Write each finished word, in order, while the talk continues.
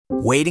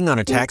Waiting on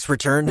a tax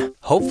return?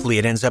 Hopefully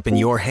it ends up in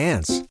your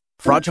hands.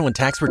 Fraudulent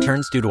tax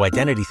returns due to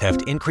identity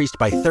theft increased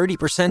by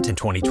 30% in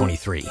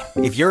 2023.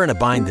 If you're in a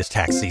bind this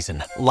tax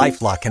season,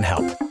 LifeLock can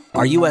help.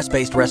 Our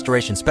U.S.-based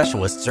restoration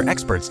specialists are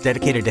experts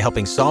dedicated to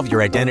helping solve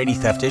your identity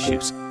theft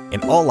issues.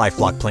 And all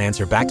LifeLock plans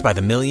are backed by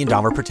the $1 Million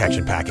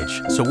Protection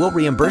Package. So we'll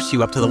reimburse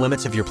you up to the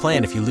limits of your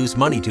plan if you lose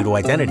money due to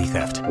identity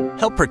theft.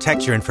 Help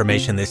protect your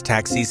information this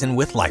tax season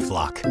with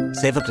LifeLock.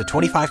 Save up to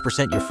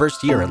 25% your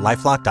first year at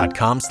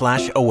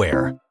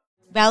LifeLock.com/aware.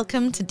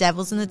 Welcome to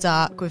Devils in the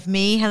Dark with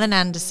me, Helen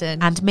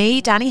Anderson. And me,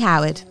 Danny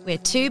Howard. We're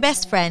two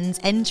best friends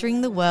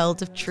entering the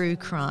world of true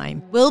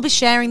crime. We'll be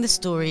sharing the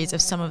stories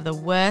of some of the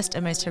worst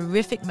and most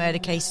horrific murder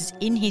cases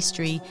in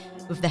history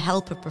with the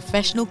help of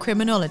professional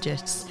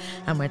criminologists.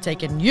 And we're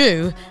taking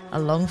you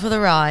along for the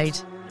ride.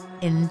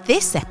 In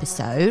this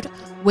episode,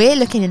 we're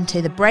looking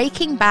into the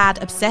Breaking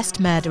Bad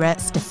obsessed murderer,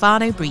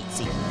 Stefano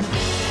Brizzi.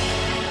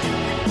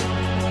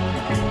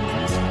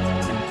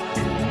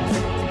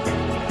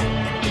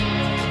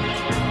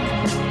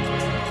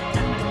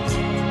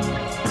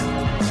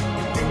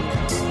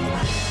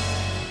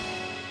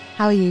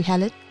 How are you,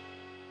 Helen?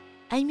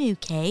 I'm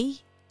okay.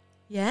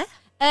 Yeah?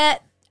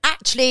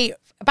 Actually,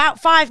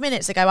 about 5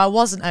 minutes ago, I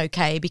wasn't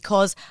okay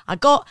because I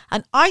got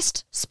an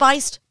iced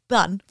spiced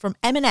bun from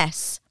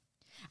M&S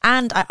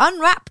and I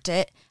unwrapped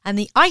it and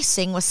the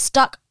icing was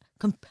stuck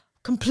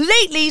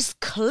completely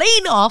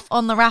clean off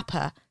on the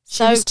wrapper.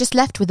 So she was just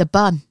left with a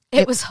bun.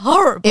 It was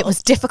horrible. It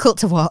was difficult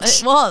to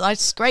watch. It was. I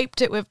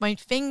scraped it with my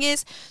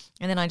fingers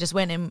and then I just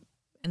went in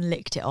and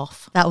licked it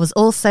off. That was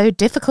also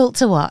difficult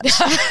to watch.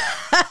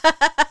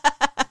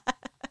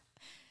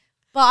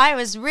 But I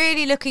was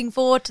really looking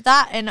forward to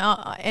that in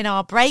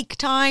our break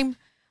time,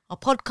 our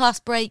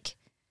podcast break,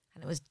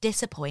 and it was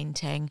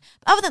disappointing.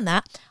 But other than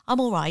that, I'm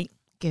all right.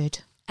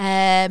 Good.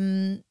 I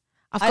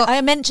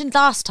mentioned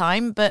last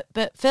time, but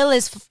Phil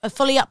is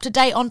fully up to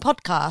date on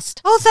podcast.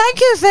 Oh,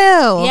 thank you,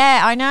 Phil.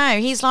 Yeah, I know.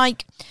 He's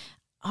like,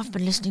 I've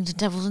been listening to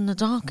Devils in the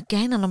Dark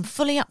again, and I'm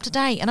fully up to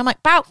date. And I'm like,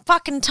 about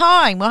fucking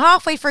time. We're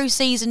halfway through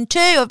season 2.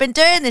 I've been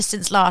doing this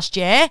since last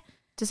year.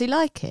 Does he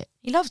like it?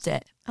 He loves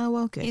it. Oh,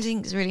 well, good. He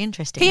thinks it's really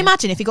interesting. Can you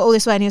imagine if he got all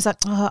this way and he was like,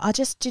 oh,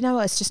 do you know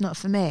what? It's just not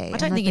for me. I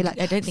don't think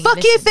fuck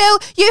you, Phil.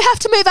 You have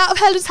to move out of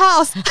Helen's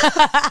house.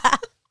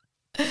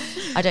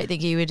 I don't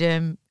think he would. I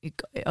don't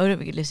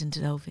think he'd listen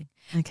to the whole thing.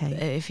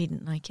 Okay. If he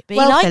didn't like it. But he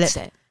likes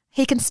Philip, it.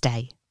 He can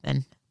stay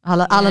then.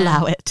 I'll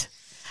allow it.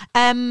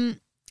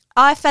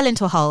 I fell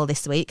into a hole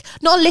this week.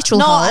 Not a literal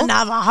hole.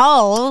 Not another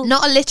hole.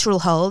 Not a literal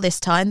hole this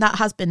time. That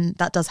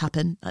does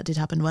happen. That did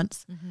happen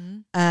once.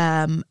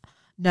 Mm-hmm.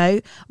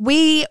 No,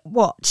 we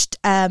watched,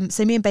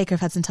 so me and Baker have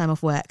had some time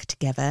off work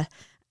together,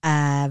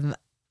 and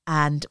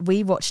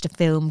we watched a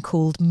film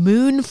called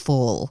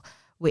Moonfall,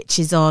 which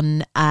is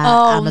on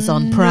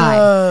Amazon Prime.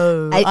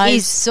 No. I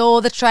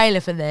saw the trailer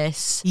for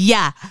this.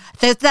 Yeah,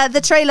 the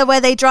trailer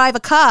where they drive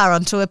a car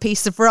onto a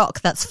piece of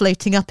rock that's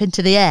floating up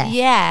into the air.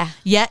 Yeah.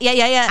 Yeah.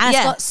 And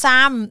it's got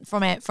Sam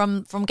from it,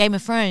 from Game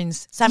of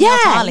Thrones. Samuel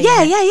Tarly.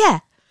 Yeah.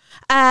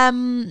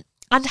 And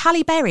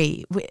Halle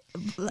Berry.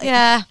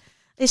 Yeah.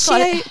 Is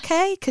she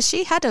okay? Because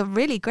she had a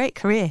really great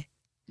career.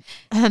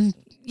 And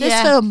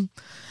this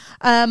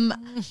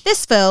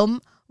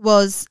film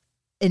was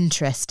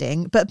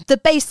interesting, but the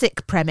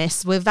basic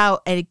premise,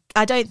 I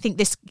don't think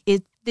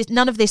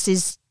none of this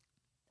is.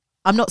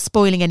 I'm not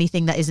spoiling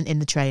anything that isn't in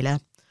the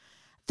trailer.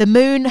 The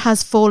moon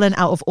has fallen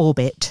out of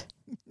orbit,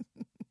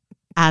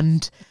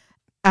 and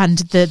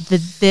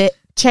the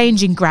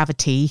change in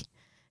gravity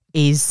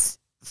is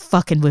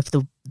fucking with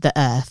the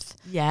Earth.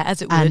 Yeah,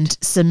 as it would. And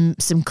some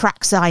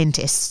crack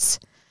scientists,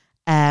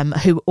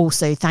 who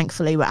also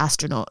thankfully were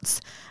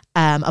astronauts,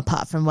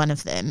 apart from one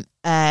of them,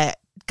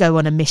 go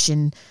on a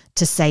mission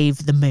to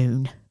save the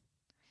moon.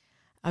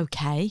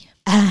 Okay.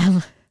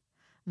 And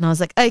I was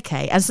like,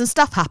 okay. And some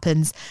stuff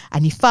happens,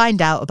 and you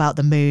find out about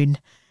the moon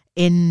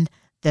in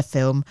the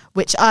film,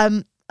 which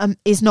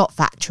is not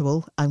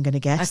factual, I'm going to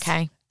guess.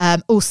 Okay.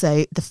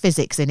 Also, the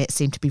physics in it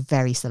seem to be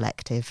very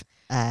selective.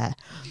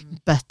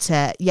 But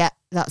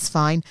that's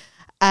fine.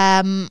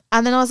 And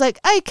then I was like,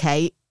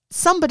 okay,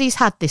 somebody's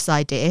had this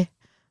idea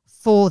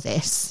for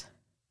this.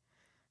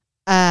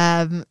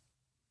 And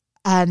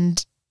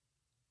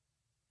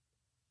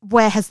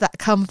where has that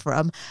come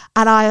from?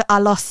 And I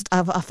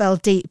fell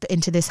deep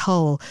into this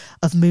hole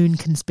of moon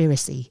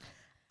conspiracy.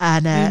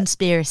 And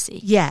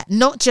Moonspiracy. Yeah,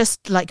 not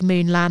just like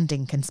moon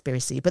landing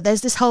conspiracy, but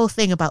there's this whole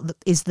thing about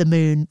is the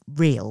moon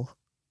real?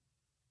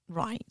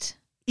 Right.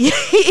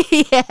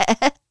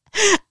 Yeah.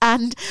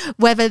 And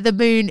whether the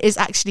moon is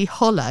actually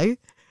hollow.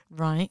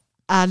 Right.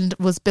 And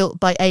was built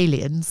by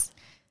aliens.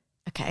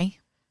 Okay.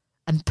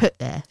 And put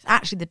there. It's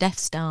actually the Death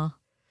Star.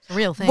 It's a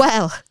real thing.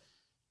 Well,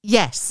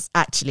 yes,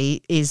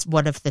 actually, is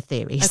one of the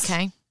theories.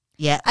 Okay.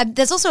 Yeah.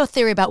 There's also a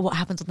theory about what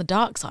happens on the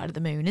dark side of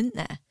the moon, isn't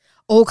there?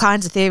 All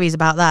kinds of theories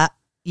about that.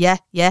 Yeah.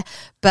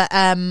 But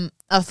I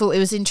thought it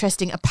was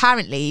interesting.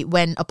 Apparently,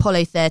 when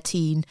Apollo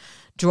 13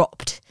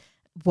 dropped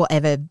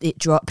whatever it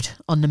dropped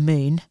on the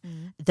moon,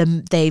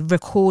 they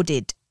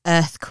recorded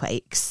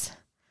earthquakes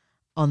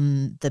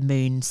on the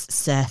moon's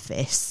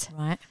surface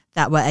Right.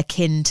 that were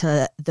akin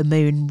to the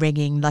moon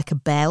ringing like a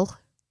bell.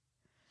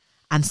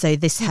 And so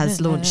this has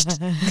launched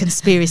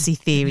conspiracy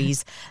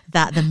theories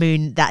that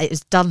that it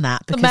has done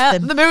that because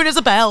The moon is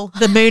a bell.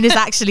 the moon is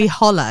actually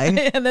hollow.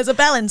 And there's a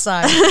bell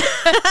inside.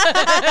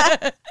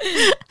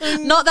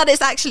 Not that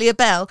it's actually a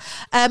bell.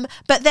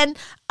 But then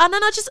I'm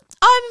not,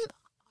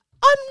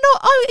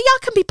 I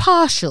can be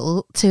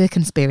partial to a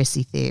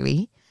conspiracy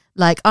theory.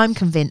 Like, I'm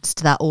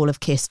convinced that all of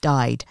Kiss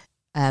died,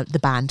 the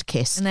band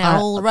Kiss. And they're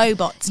all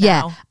robots now.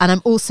 Yeah, and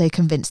I'm also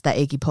convinced that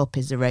Iggy Pop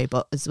is a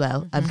robot as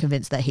well. I'm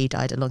convinced that he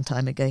died a long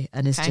time ago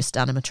and is just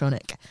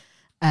animatronic.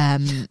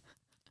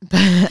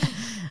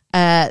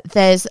 But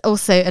there's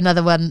also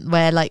another one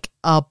where, like,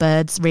 are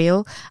birds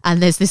real?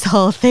 And there's this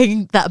whole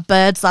thing that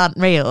birds aren't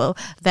real.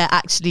 They're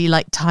actually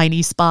like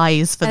tiny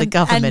spies for the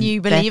government. And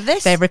you believe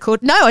this? They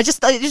record. No, it was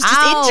just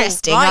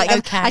interesting. Right, like,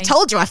 okay. I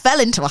told you I fell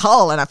into a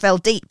hole and I fell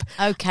deep.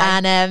 Okay.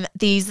 And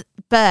these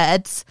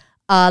birds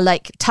are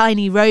like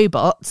tiny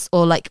robots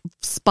or like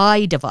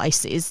spy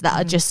devices that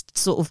are just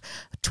sort of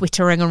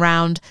twittering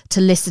around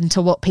to listen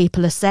to what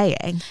people are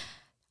saying.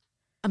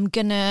 I'm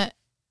going to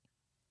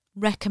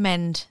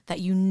recommend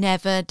that you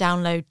never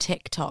download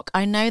TikTok.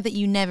 I know that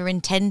you never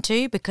intend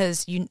to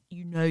because you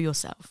know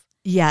yourself.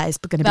 Yeah, it's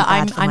going to be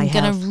bad for my I'm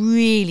going to health.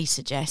 really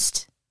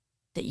suggest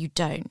that you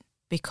don't,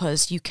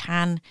 because you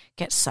can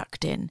get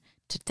sucked in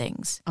to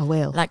things. I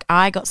will. Like,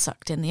 I got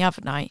sucked in the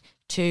other night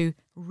to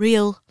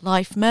real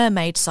life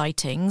mermaid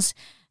sightings,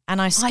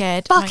 and I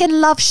fucking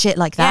love shit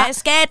like that. Yeah, it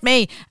scared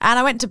me. And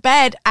I went to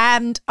bed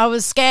and I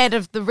was scared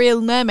of the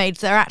real mermaids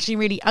that are actually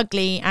really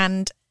ugly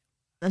and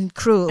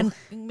cruel.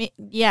 and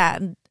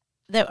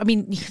they're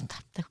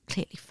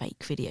clearly fake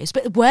videos,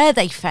 but were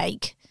they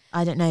fake?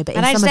 I don't know, but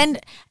And I just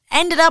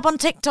ended up on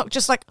TikTok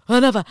just like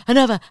another,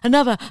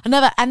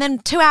 and then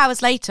 2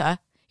 hours later,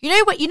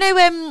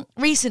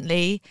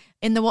 recently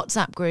in the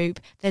WhatsApp group,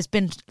 there's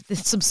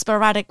some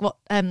sporadic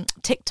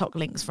TikTok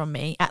links from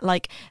me at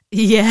like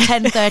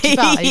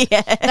 10:35.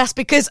 Yeah. That's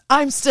because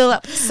I'm still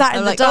sat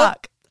in the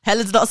dark.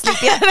 Helen's not asleep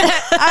yet.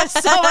 I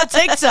saw my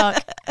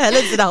TikTok.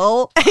 Helen's in a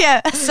hole.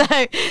 Yeah, so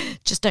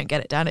just don't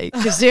get it, Danny,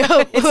 because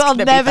I'll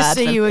never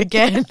see you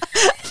again.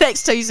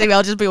 Next time you see me,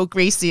 I'll just be all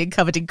greasy and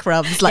covered in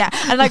crumbs. Like,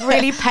 and like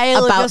really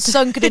pale with your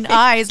sunken in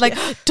eyes, like,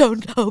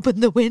 don't open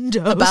the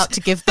windows. About to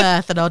give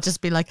birth, and I'll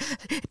just be like,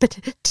 but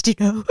did you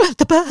know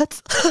the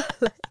birds?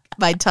 Like,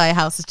 my entire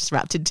house is just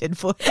wrapped in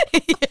tinfoil.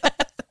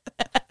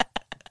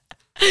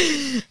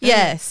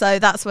 Yeah, so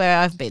that's where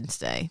I've been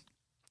today.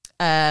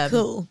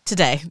 Cool.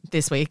 Today,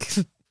 this week.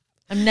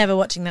 I'm never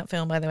watching that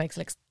film, by the way, because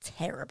it looks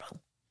terrible.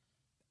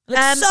 It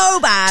looks so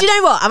bad. Do you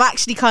know what? I'm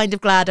actually kind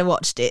of glad I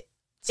watched it.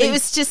 So it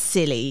was just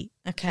silly.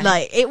 Okay.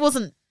 Like, it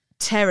wasn't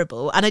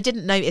terrible, and I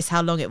didn't notice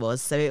how long it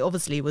was, so it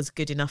obviously was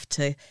good enough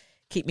to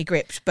keep me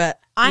gripped. But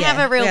I have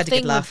a real we had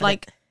thing good laugh with, at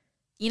like,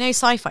 it.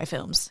 sci-fi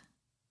films.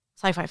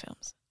 Sci-fi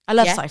films. I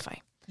love sci-fi.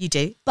 You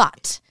do?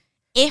 But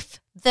if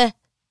the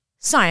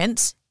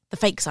science, the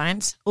fake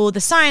science, or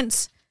the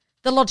science,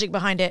 the logic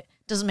behind it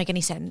doesn't make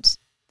any sense,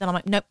 then I'm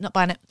like, nope, not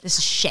buying it. This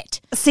is shit.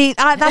 See,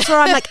 that's where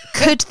I'm like,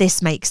 could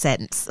this make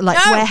sense? Like,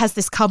 No. where has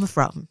this come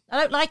from? I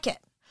don't like it.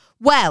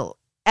 Well,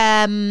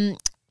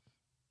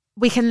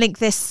 we can link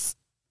this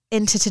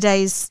into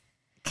today's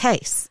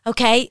case.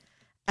 Okay,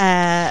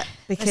 Because,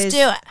 let's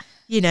do it.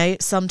 you know,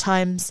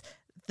 sometimes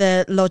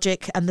the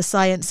logic and the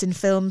science in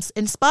films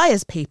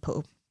inspires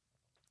people.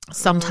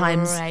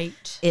 Sometimes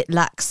Right. it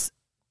lacks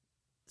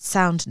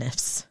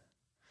soundness.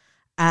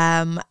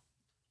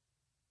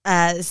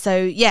 So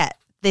yeah,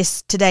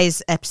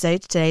 today's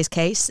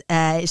case,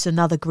 it's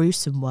another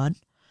gruesome one,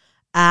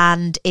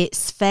 and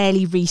it's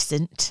fairly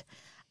recent,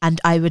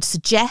 and I would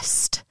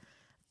suggest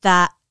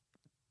that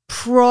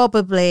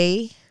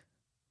probably,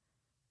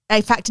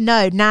 in fact,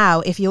 no, now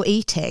if you're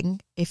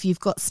eating, if you've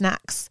got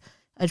snacks,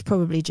 I'd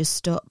probably just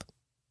stop.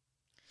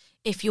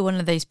 If you're one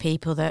of those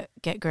people that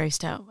get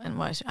grossed out and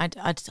watch,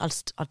 I'd still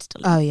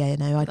eat. Oh yeah,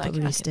 no, I'd Like,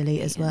 probably I still could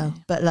eat as eat, well.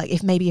 yeah. But like,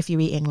 if you're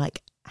eating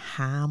like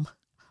ham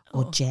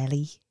or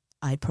jelly,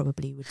 I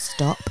probably would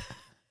stop.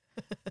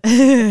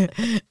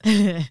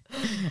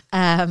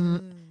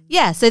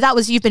 Yeah, so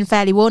you've been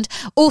fairly warned.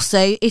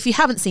 Also, if you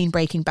haven't seen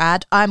Breaking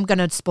Bad, I'm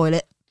gonna spoil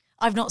it.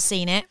 I've not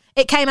seen it.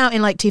 It came out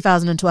in like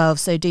 2012,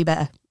 so do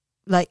better.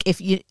 Like,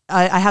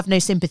 I have no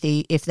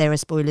sympathy if there are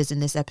spoilers in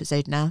this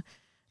episode now,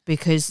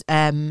 because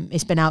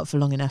it's been out for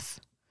long enough.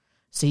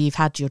 So you've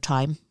had your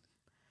time.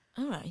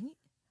 All right.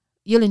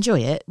 You'll enjoy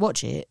it,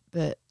 watch it,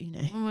 but you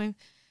know.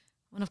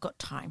 When I've got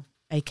time.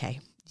 Okay,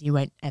 you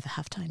won't ever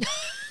have time.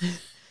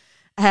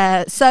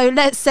 So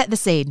let's set the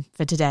scene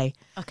for today.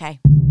 Okay.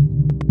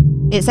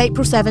 It's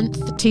April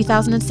 7th,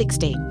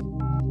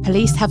 2016.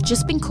 Police have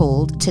just been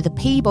called to the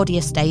Peabody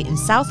estate in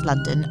South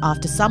London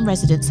after some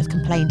residents have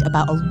complained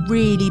about a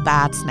really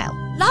bad smell.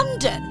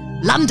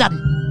 London.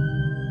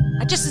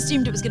 I just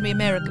assumed it was going to be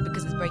America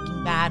because it's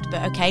Breaking Bad,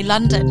 but okay,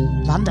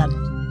 London.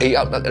 London. He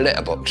up at the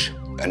letterbox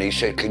and he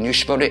said, "Can you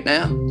smell it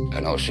now?"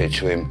 And I said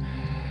to him,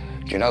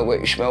 "Do you know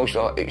what it smells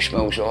like? It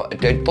smells like a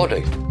dead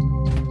body."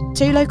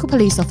 2 local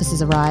police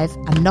officers arrive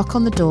and knock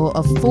on the door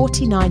of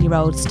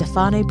 49-year-old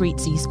Stefano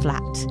Brizzi's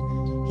flat.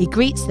 He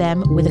greets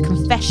them with a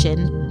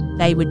confession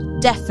they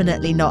would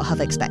definitely not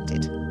have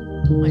expected.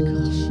 Oh my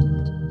gosh.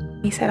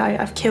 He said,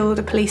 I've killed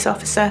a police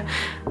officer.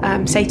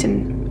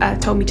 Satan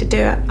told me to do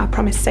it. I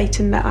promised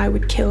Satan that I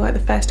would kill at the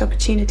first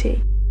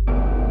opportunity.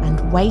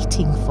 And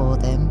waiting for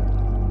them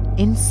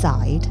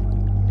inside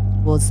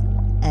was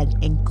an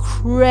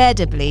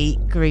incredibly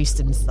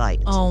gruesome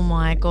sight. Oh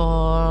my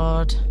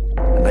God.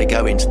 And they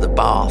go into the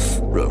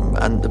bathroom,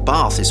 and the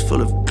bath is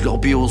full of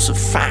globules of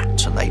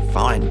fat, and they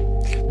find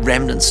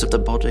remnants of the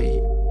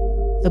body.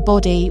 The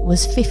body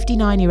was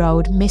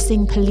 59-year-old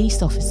missing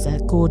police officer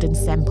Gordon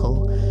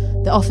Semple.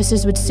 The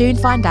officers would soon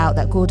find out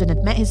that Gordon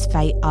had met his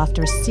fate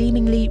after a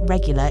seemingly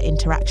regular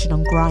interaction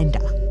on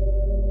Grindr.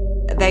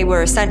 They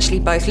were essentially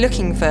both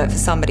looking for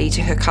somebody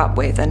to hook up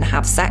with and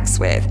have sex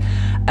with.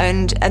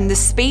 And the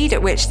speed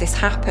at which this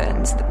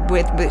happens,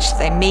 with which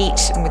they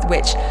meet and with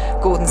which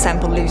Gordon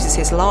Semple loses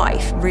his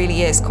life,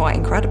 really is quite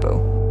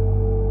incredible.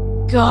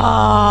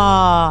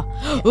 God.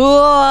 Whoa.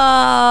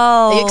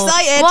 Are you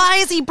excited? Why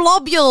is he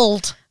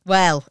blobuled?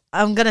 Well,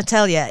 I'm going to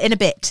tell you in a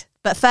bit.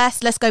 But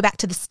first, let's go back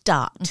to the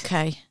start.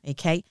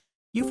 Okay.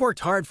 You've worked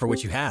hard for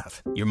what you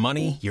have. Your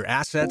money, your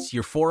assets,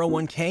 your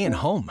 401k, and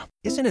home.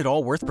 Isn't it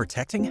all worth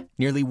protecting?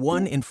 Nearly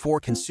 1 in 4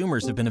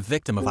 consumers have been a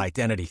victim of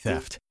identity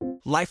theft.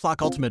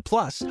 LifeLock Ultimate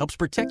Plus helps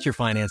protect your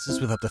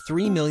finances with up to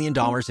 $3 million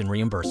in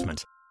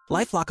reimbursement.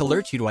 LifeLock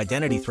alerts you to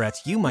identity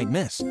threats you might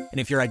miss. And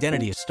if your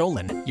identity is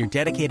stolen, your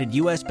dedicated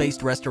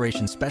U.S.-based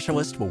restoration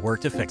specialist will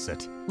work to fix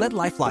it. Let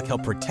LifeLock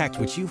help protect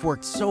what you've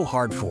worked so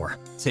hard for.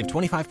 Save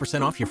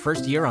 25% off your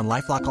first year on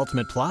LifeLock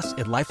Ultimate Plus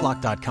at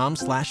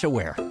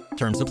LifeLock.com/aware.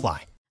 Terms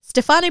apply.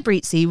 Stefano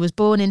Brizzi was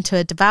born into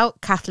a devout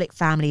Catholic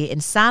family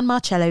in San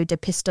Marcello de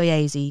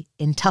Pistoiese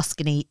in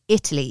Tuscany,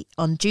 Italy,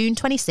 on June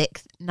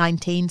 26,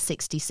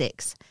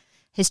 1966.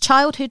 His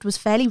childhood was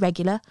fairly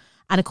regular,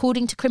 and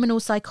according to criminal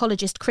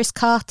psychologist Chris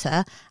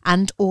Carter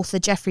and author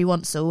Jeffrey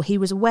Wansell, he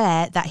was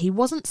aware that he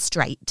wasn't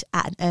straight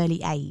at an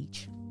early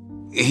age.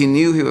 He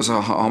knew he was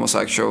a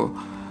homosexual,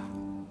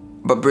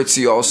 but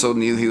Brizzi also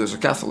knew he was a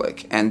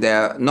Catholic, and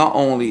that not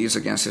only is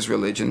against his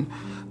religion,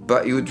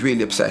 but it would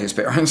really upset his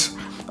parents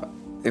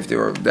if they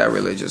were that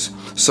religious.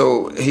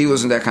 So he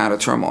was in that kind of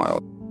turmoil.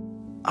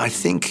 I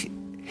think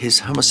his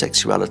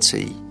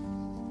homosexuality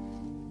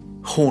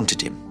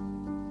haunted him.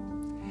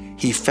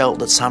 He felt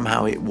that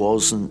somehow it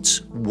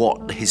wasn't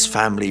what his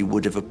family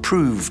would have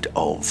approved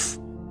of.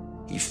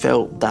 He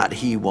felt that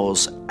he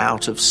was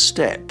out of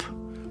step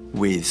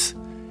with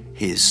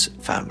his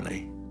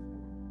family.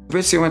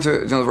 Brizzi went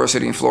to the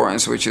university in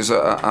Florence, which is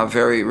a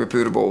very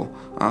reputable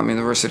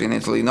university in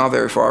Italy, not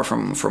very far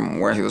from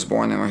where he was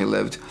born and where he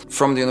lived.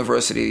 From the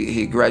university,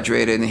 he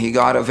graduated and he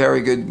got a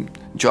very good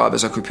job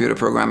as a computer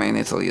programmer in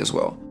Italy as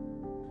well.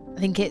 I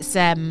think it's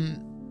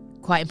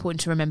quite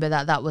important to remember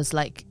that that was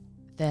like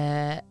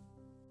the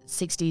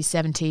 60s,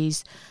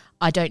 70s.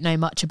 I don't know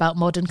much about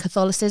modern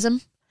Catholicism.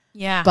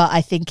 Yeah. But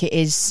I think it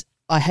is,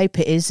 I hope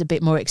it is a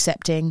bit more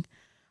accepting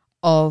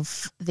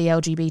of the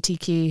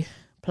LGBTQ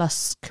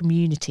plus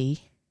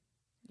community.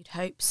 You'd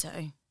hope so.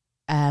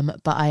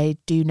 But I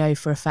do know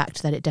for a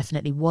fact that it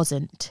definitely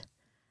wasn't.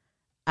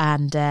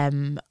 And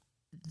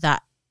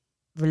that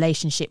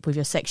relationship with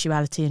your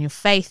sexuality and your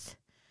faith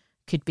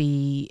could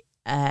be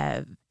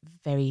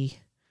very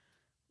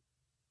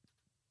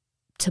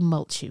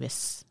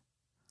tumultuous.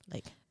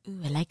 Like,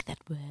 ooh, I like that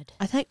word.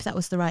 I hope that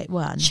was the right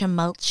one.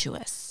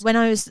 Tumultuous. When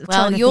I was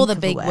well, you're the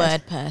big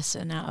word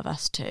person out of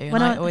us two. And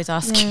when I always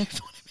ask you.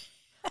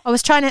 I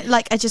was trying to,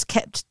 like, I just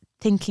kept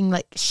thinking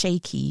like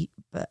shaky,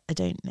 but I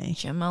don't know.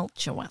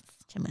 Tumultuous.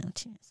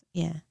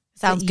 Yeah.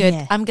 Sounds good.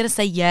 Yeah. I'm going to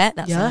say yeah.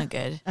 That sounds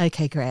good.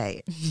 Okay,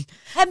 great.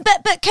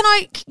 But can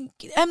I,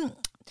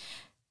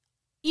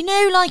 you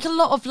know, like a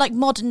lot of like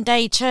modern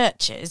day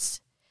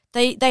churches,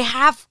 they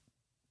have,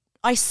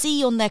 I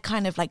see on their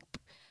kind of like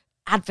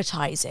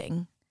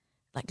advertising,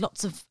 like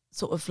lots of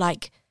sort of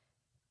like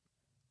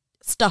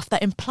stuff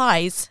that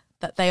implies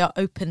that they are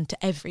open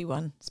to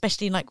everyone,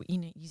 especially like, you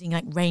know, using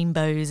like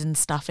rainbows and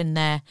stuff in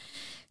their,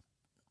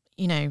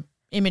 you know,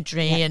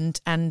 imagery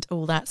and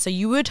all that. So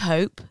you would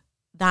hope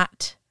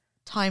that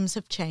times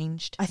have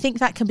changed. I think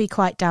that can be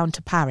quite down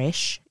to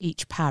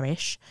each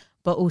parish,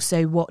 but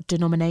also what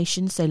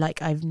denomination. So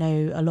like I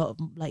know a lot of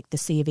like the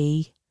C of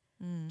E,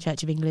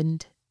 Church of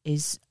England,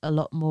 is a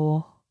lot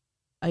more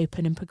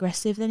open and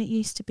progressive than it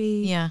used to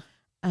be. Yeah.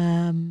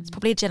 It's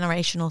probably a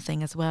generational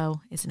thing as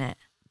well, isn't it?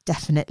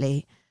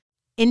 Definitely.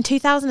 In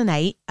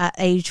 2008, at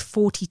age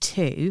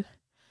 42,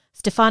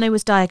 Stefano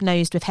was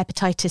diagnosed with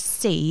hepatitis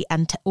C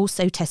and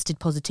also tested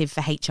positive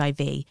for HIV.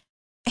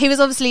 He was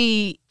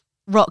obviously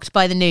rocked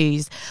by the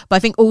news, but I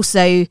think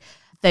also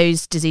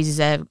those diseases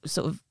are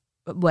sort of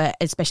were,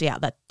 especially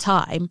at that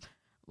time,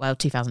 well,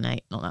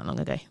 2008, not that long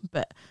ago,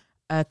 but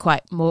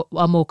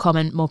more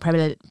common, more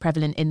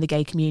prevalent in the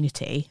gay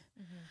community.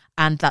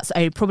 And that's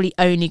probably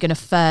only going to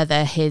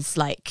further his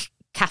like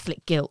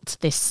Catholic guilt,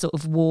 this sort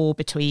of war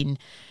between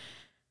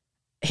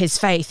his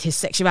faith, his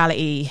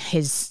sexuality,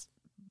 his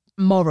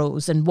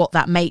morals and what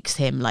that makes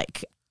him.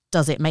 Like,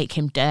 does it make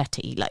him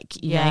dirty?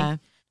 Like, you know,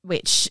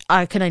 which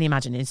I can only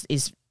imagine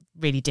is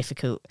really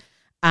difficult.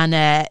 And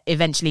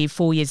eventually,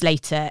 4 years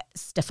later,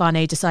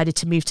 Stefano decided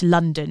to move to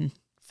London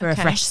for a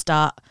fresh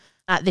start.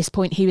 At this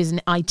point, he was an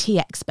IT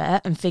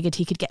expert and figured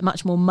he could get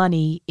much more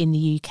money in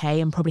the UK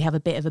and probably have a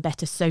bit of a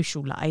better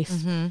social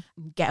life,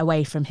 get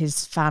away from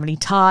his family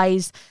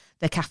ties,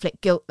 the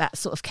Catholic guilt that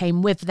sort of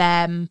came with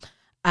them,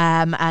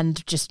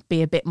 and just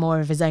be a bit more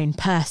of his own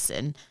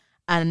person.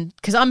 And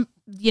because I'm,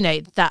 you know,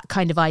 that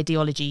kind of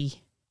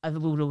ideology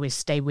will always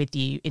stay with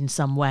you in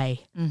some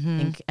way, I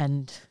think,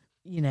 and,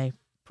 you know,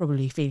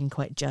 probably feeling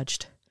quite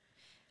judged.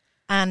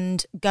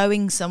 And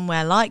going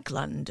somewhere like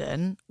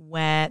London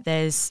where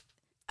there's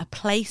a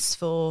place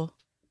for,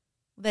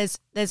 there's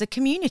a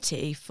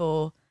community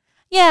for.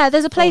 Yeah,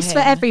 there's a place for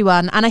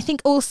everyone. And I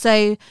think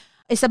also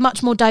it's a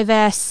much more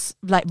diverse,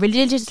 like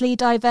religiously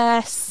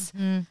diverse,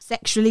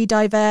 sexually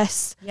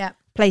diverse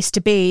place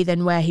to be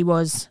than where he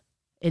was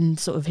in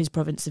sort of his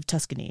province of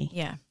Tuscany.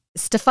 Yeah.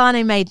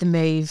 Stefano made the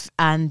move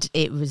and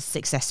it was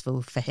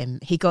successful for him.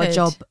 He got a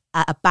job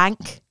at a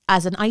bank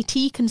as an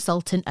IT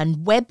consultant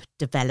and web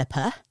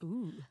developer,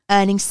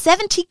 earning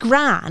 70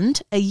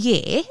 grand a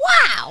year.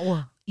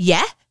 Wow.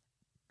 Yeah.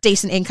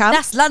 Decent income.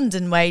 That's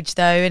London wage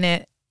though, isn't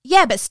it?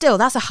 Yeah, but still,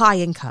 that's a high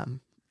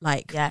income.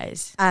 Like, yeah, it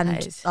is. And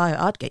it is.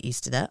 I'd get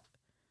used to that.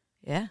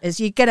 Yeah. Is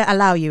you're going to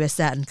allow you a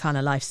certain kind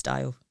of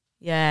lifestyle.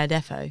 Yeah,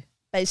 defo.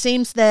 But it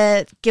seems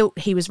the guilt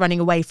he was running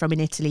away from in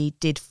Italy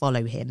did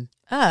follow him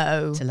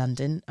to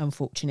London,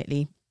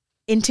 unfortunately.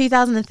 In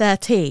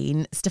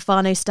 2013,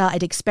 Stefano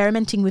started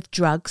experimenting with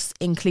drugs,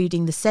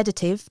 including the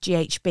sedative,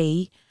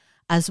 GHB,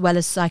 as well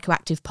as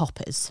psychoactive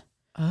poppers.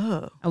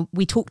 Oh. And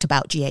we talked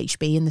about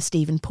GHB in the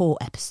Stephen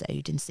Port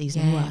episode in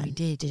season 1. We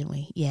did, didn't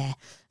we? Yeah.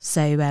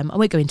 So I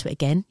won't go into it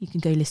again. You can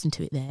go listen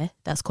to it there.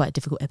 That's quite a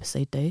difficult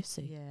episode though.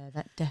 So yeah,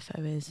 that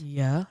defo is.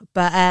 Yeah.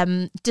 But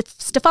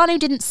Stefano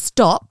didn't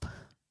stop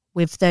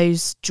with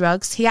those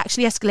drugs. He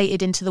actually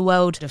escalated into the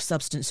world of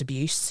substance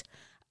abuse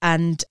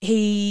and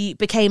he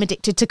became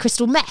addicted to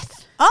crystal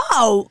meth.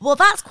 Oh, well,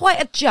 that's quite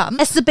a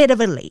jump. It's a bit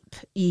of a leap.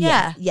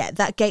 Yeah.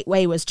 That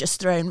gateway was just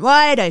thrown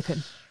wide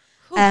open.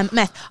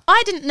 Meth.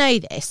 I didn't know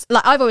this.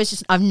 Like,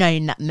 I've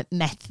known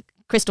that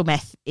crystal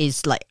meth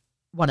is like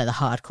one of the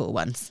hardcore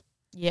ones.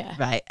 Yeah.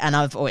 Right. And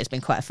I've always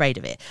been quite afraid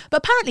of it.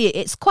 But apparently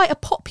it's quite a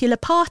popular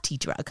party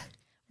drug.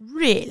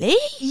 Really?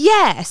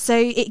 Yeah. So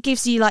it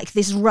gives you like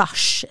this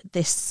rush,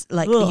 this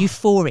like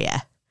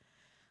euphoria.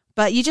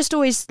 But you just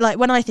always, like,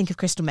 when I think of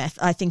crystal meth,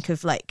 I think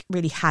of like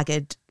really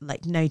haggard,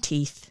 like no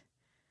teeth.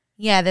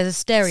 Yeah, there's a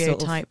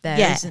stereotype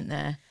there, isn't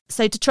there?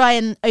 So to try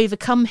and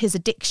overcome his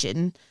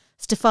addiction,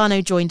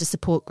 Stefano joined a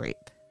support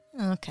group.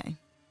 Okay.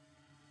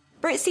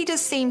 Brizzi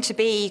does seem to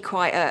be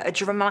quite a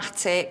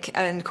dramatic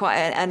and quite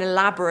an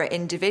elaborate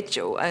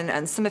individual,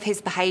 and some of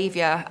his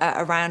behaviour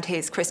around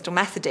his crystal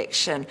meth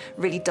addiction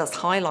really does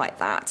highlight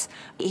that.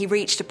 He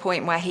reached a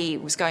point where he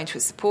was going to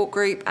a support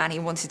group and he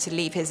wanted to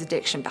leave his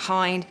addiction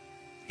behind.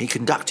 He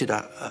conducted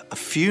a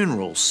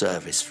funeral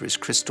service for his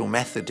crystal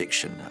meth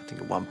addiction. I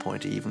think at one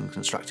point he even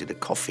constructed a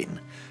coffin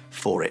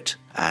for it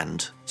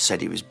and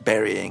said he was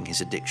burying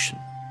his addiction.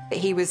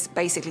 He was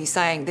basically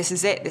saying, this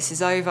is it, this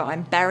is over,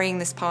 I'm burying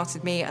this part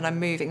of me and I'm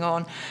moving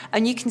on.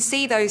 And you can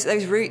see those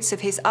roots of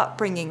his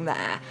upbringing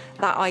there,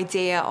 that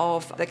idea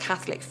of the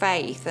Catholic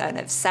faith and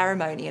of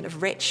ceremony and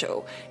of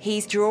ritual.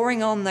 He's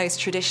drawing on those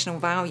traditional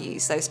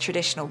values, those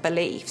traditional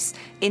beliefs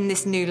in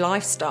this new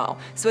lifestyle.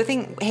 So I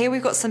think here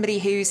we've got somebody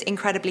who's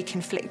incredibly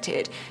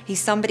conflicted.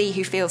 He's somebody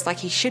who feels like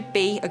he should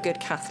be a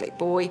good Catholic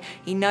boy.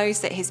 He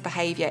knows that his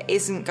behaviour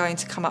isn't going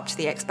to come up to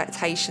the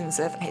expectations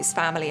of his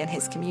family and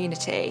his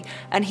community.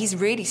 And he's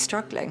really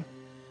struggling.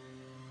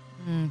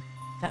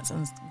 That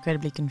sounds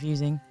incredibly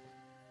confusing.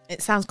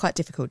 It sounds quite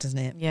difficult, doesn't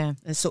it? Yeah.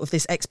 There's sort of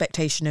this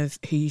expectation of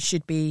who you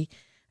should be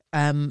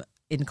in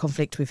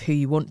conflict with who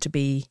you want to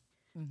be,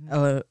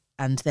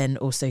 and then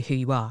also who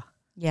you are.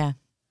 Yeah.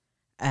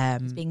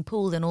 He's being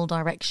pulled in all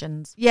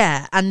directions.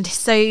 Yeah, and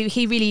so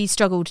he really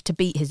struggled to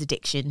beat his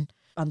addiction,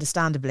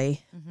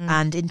 understandably.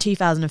 And in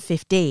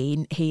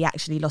 2015, he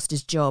actually lost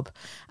his job.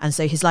 And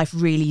so his life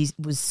really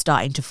was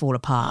starting to fall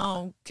apart.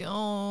 Oh,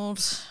 God.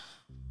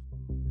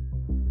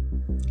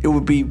 It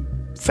would be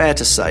fair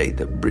to say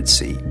that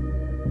Brizzi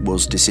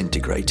was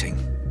disintegrating.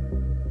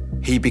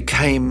 He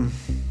became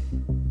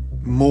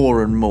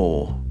more and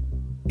more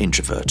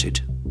introverted,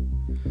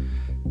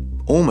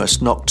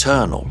 almost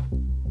nocturnal.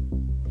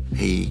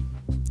 He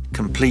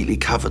completely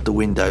covered the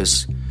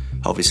windows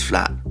of his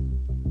flat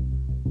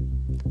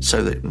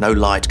so that no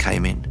light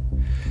came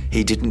in.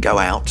 He didn't go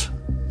out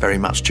very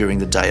much during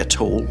the day at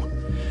all.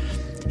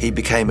 He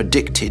became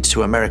addicted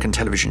to an American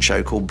television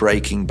show called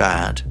Breaking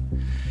Bad,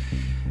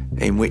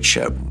 in which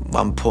at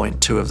one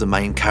point two of the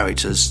main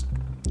characters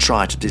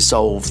try to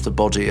dissolve the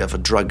body of a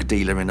drug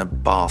dealer in a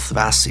bath of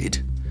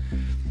acid,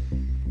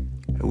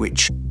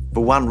 which,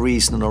 for one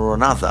reason or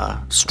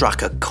another,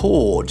 struck a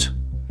chord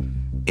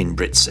in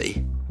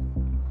Brizzi.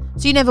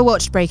 So you never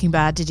watched Breaking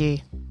Bad, did you?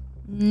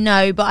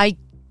 No, but I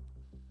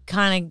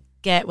kind of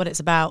get what it's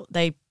about?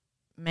 They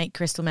make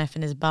crystal meth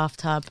in his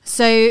bathtub.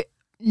 So,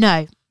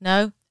 no.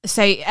 No?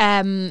 So,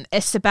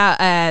 it's about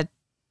a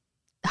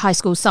high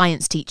school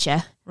science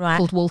teacher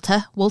called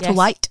Walter Yes.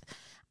 White.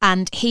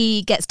 And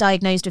he gets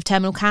diagnosed with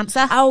terminal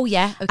cancer. Oh,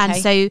 yeah. Okay. And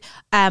so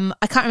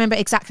I can't remember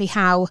exactly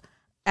how,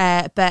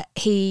 but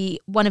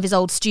one of his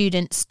old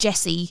students,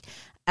 Jesse,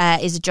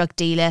 is a drug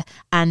dealer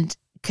and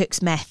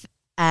cooks meth,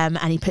 and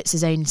he puts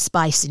his own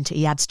spice into it.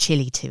 He adds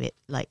chili to it,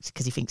 like,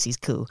 because he thinks he's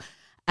cool.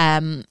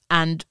 And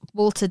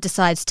Walter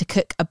decides to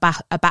cook a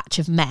batch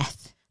of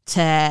meth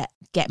to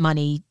get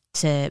money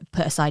to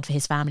put aside for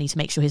his family, to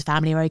make sure his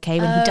family are okay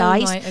when he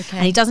dies. Right, okay.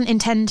 And he doesn't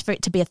intend for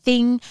it to be a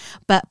thing,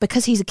 but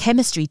because he's a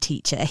chemistry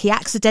teacher, he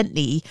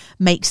accidentally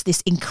makes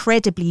this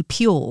incredibly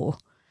pure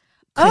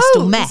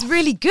crystal meth. He's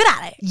really good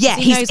at it. Yeah,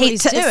 he knows what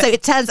he's doing. so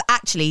it turns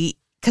actually,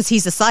 because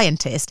he's a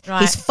scientist,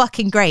 he's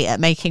fucking great at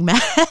making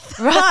meth.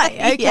 Right,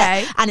 okay.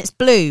 Yeah. And it's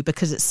blue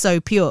because it's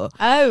so pure.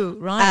 Oh,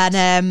 right.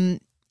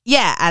 And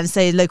and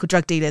so local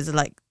drug dealers are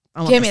like,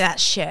 give me that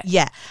shit.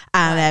 Yeah,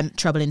 and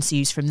trouble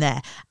ensues from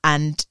there.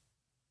 And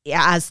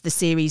as the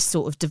series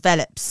sort of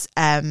develops,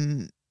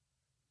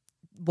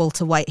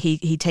 Walter White,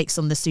 he takes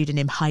on the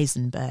pseudonym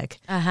Heisenberg.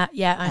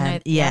 Yeah, I know.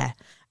 Yeah.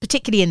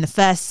 Particularly in the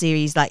first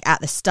series, like at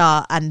the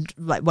start, and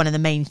like one of the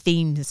main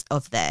themes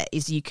of there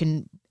is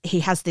he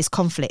has this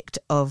conflict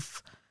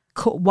of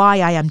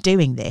why I am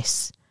doing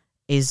this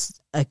is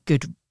a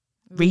good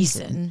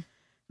reason.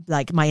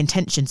 Like, my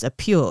intentions are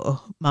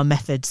pure, my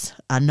methods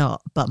are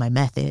not, but my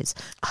meth is.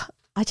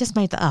 I just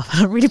made that up.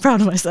 I'm really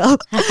proud of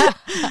myself.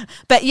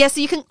 But yeah, so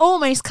you can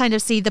almost kind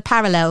of see the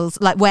parallels,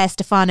 like where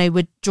Stefano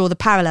would draw the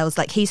parallels.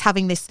 Like, he's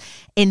having this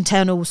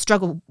internal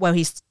struggle where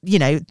he's,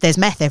 there's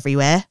meth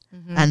everywhere,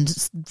 and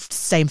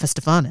same for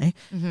Stefano.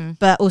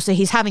 But also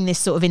he's having this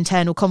sort of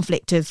internal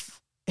conflict of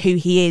who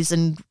he is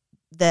and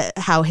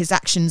how his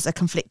actions are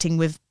conflicting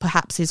with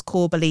perhaps his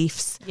core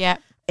beliefs. Yeah.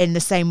 In the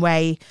same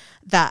way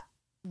that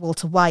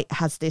Walter White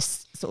has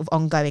this sort of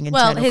ongoing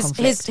internal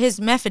conflict. His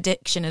meth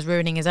addiction is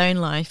ruining his own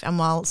life, and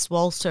whilst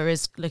Walter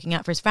is looking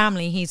out for his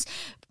family,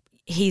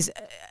 he's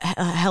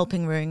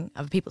helping ruin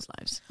other people's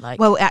lives. Like,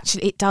 well,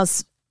 actually, it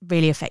does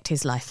really affect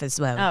his life as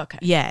well. Oh, okay.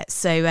 Yeah.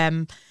 So,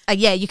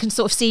 you can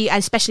sort of see,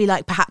 especially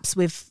like perhaps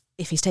if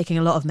he's taking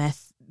a lot of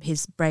meth,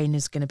 his brain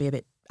is going to be a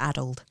bit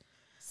addled.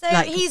 So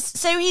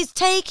he's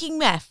taking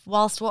meth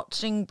whilst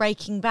watching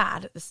Breaking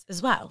Bad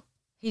as well.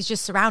 He's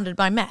just surrounded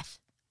by meth.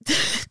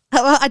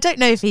 Well, I don't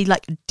know if he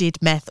did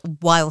meth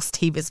whilst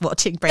he was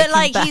watching Breaking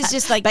Bad. He's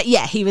just like, but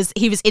yeah, he was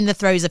in the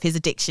throes of his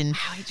addiction.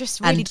 Wow, he just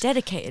really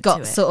dedicated got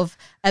to it. Sort of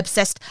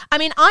obsessed. I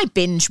mean, I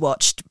binge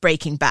watched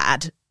Breaking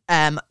Bad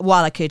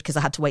while I could, because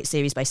I had to wait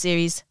series by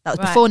series. That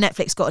was before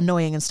Netflix got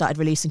annoying and started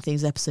releasing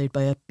things episode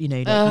by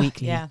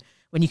weekly. Yeah.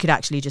 When you could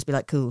actually just be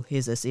like, cool,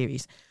 here's a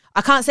series.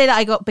 I can't say that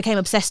I became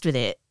obsessed with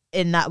it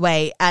in that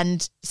way.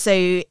 And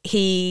so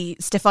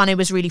Stefano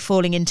was really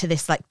falling into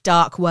this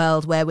dark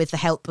world where, with the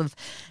help of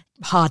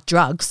hard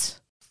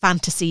drugs,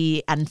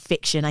 fantasy and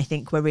fiction, I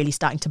think, were really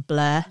starting to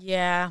blur.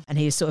 Yeah. And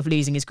he was sort of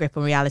losing his grip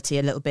on reality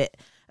a little bit.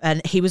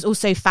 And he was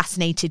also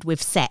fascinated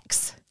with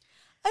sex.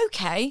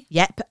 Okay.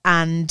 Yep.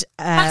 And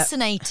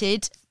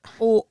fascinated,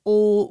 or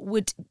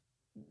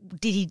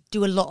did he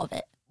do a lot of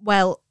it?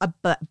 Well,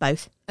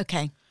 both.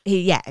 Okay.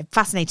 He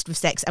fascinated with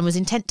sex and was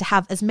intent to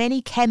have as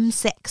many chem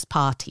sex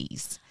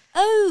parties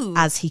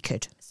as he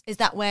could. Is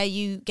that where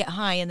you get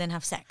high and then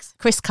have sex?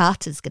 Chris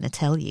Carter's going to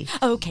tell you.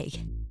 Okay.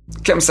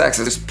 Chemsex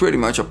is pretty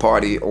much a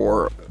party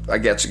or a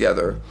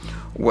get-together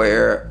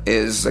where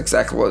is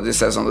exactly what it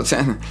says on the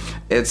tin.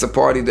 It's a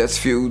party that's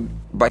fueled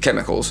by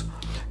chemicals,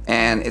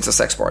 and it's a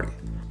sex party.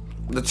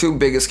 The two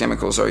biggest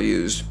chemicals are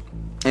used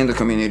in the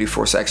community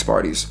for sex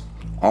parties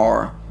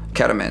are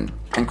ketamine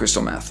and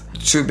crystal meth.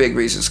 Two big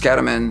reasons.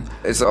 Ketamine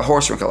is a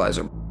horse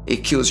tranquilizer.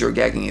 It kills your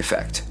gagging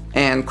effect.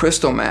 And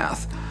crystal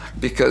meth,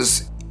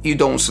 because you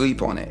don't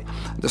sleep on it.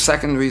 The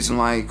second reason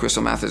why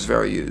crystal meth is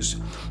very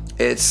used,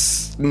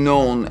 it's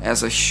known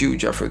as a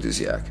huge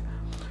aphrodisiac.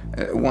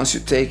 Once you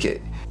take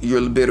it,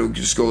 your libido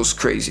just goes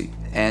crazy,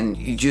 and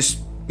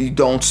you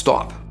don't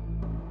stop.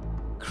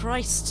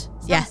 Christ.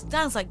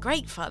 Sounds like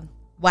great fun.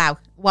 Wow,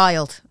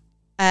 wild.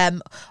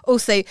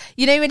 Also,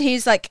 when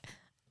he's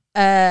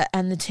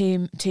and the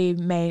two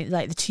main,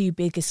 the two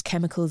biggest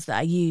chemicals that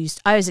I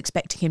used, I was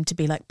expecting him to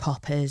be like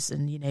poppers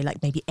and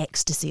maybe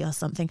ecstasy or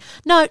something.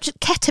 No, just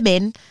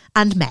ketamine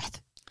and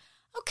meth.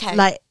 Okay.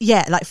 Like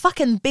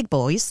fucking big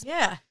boys.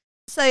 Yeah.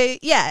 So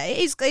yeah,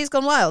 he's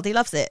gone wild. He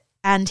loves it,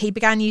 and he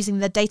began using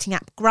the dating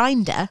app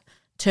Grindr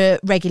to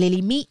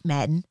regularly meet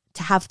men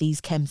to have these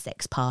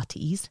chemsex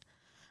parties.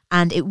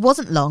 And it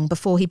wasn't long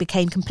before he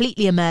became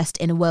completely immersed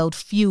in a world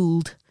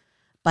fueled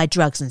by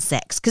drugs and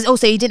sex. Because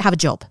also he didn't have a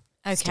job.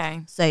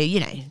 Okay. So,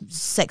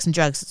 sex and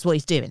drugs, that's what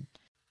he's doing.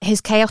 His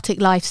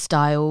chaotic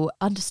lifestyle,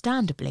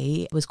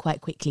 understandably, was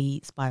quite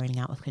quickly spiraling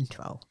out of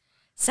control.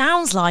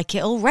 Sounds like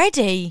it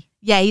already.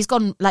 Yeah, he's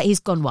gone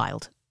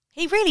wild.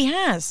 He really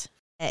has.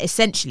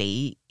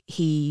 Essentially,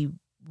 he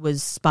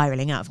was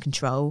spiraling out of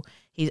control.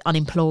 He's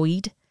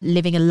unemployed,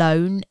 living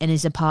alone in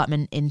his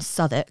apartment in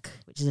Southwark,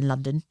 which is in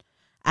London.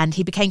 and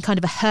he became kind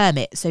of a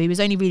hermit. So he was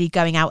only really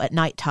going out at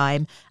night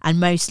time and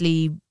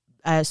mostly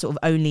sort of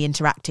only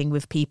interacting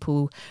with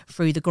people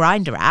through the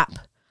Grindr app,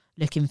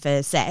 looking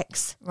for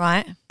sex.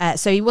 Right.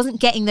 So he wasn't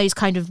getting those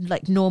kind of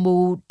like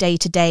normal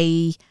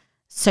day-to-day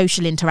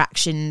social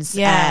interactions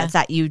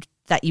that you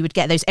would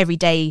get, those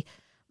everyday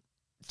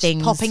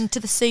things. Just popping to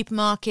the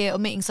supermarket or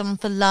meeting someone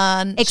for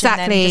lunch.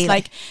 Exactly. And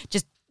then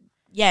just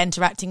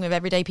interacting with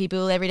everyday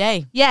people every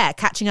day. Yeah,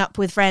 catching up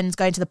with friends,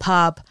 going to the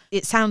pub.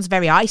 It sounds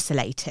very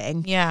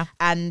isolating. Yeah.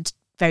 And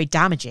very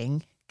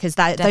damaging, because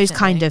those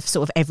kind of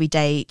sort of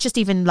everyday, just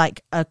even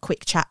like a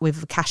quick chat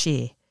with the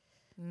cashier,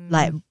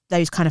 like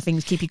those kind of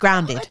things keep you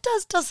grounded. It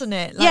does, doesn't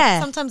it?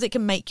 Sometimes it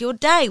can make your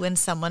day when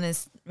someone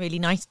is really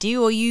nice to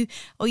you,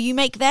 or you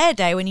make their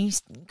day when you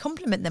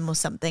compliment them or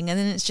something, and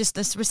then it's just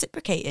this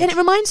reciprocated. And it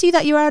reminds you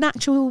that you are an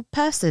actual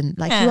person,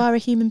 you are a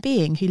human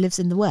being who lives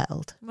in the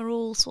world. We're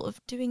all sort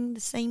of doing the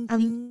same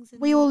things.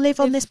 We all live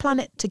on this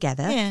planet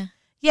together. Yeah.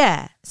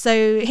 Yeah.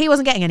 So he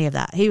wasn't getting any of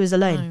that. He was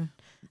alone. No.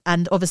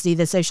 And obviously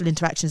the social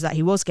interactions that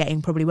he was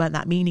getting probably weren't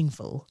that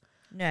meaningful.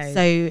 No.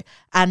 So,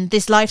 and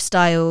this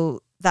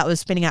lifestyle that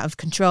was spinning out of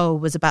control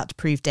was about to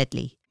prove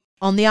deadly.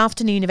 On the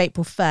afternoon of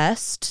April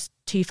 1st,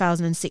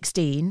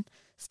 2016,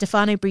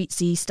 Stefano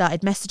Brizzi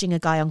started messaging a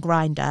guy on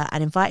Grindr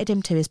and invited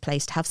him to his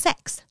place to have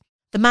sex.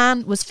 The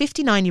man was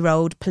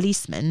 59-year-old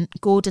policeman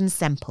Gordon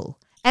Semple.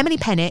 Emily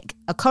Pennick,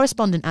 a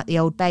correspondent at the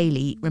Old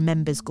Bailey,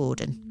 remembers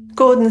Gordon.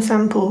 Gordon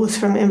Semple was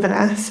from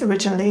Inverness,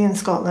 originally in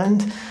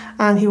Scotland,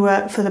 and he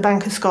worked for the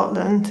Bank of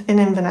Scotland in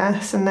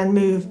Inverness and then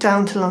moved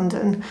down to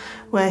London,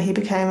 where he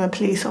became a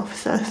police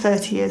officer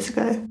 30 years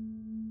ago.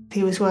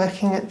 He was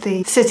working at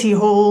the City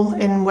Hall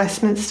in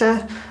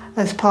Westminster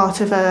as part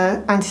of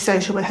an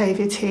antisocial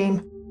behaviour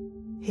team.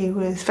 He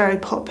was very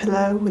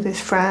popular with his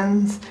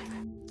friends.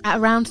 At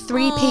around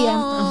 3 p.m.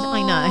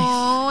 I know.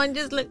 Oh, I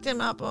just looked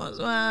him up as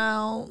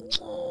well.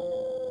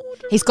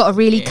 He's got a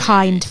really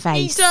kind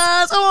face. He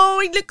does. Oh,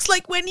 he looks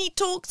like when he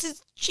talks,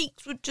 his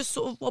cheeks would just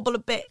sort of wobble a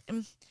bit.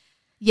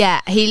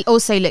 Yeah, he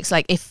also looks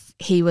like if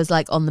he was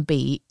like on the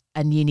beat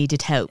and you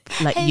needed help,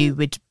 you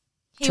would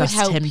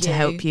trust him to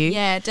help you.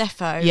 Yeah,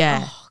 defo.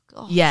 Yeah. Oh,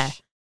 gosh. Yeah.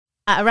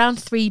 At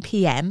around 3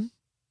 p.m,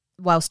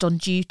 whilst on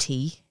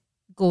duty,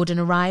 Gordon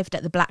arrived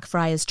at the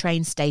Blackfriars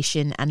train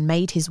station and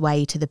made his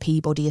way to the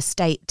Peabody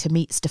estate to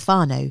meet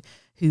Stefano,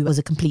 who was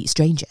a complete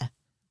stranger.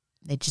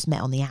 They'd just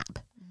met on the app.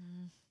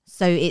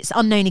 So it's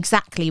unknown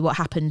exactly what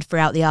happened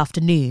throughout the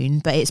afternoon,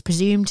 but it's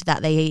presumed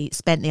that they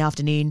spent the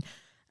afternoon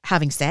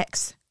having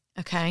sex.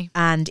 Okay.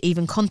 And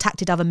even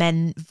contacted other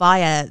men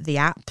via the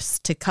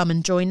apps to come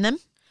and join them.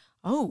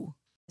 Oh.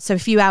 So a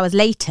few hours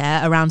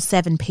later, around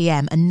 7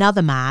 p.m,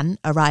 another man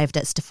arrived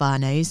at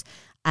Stefano's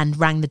and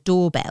rang the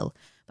doorbell.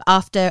 But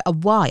after a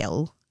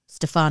while,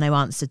 Stefano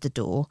answered the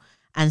door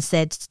and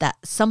said that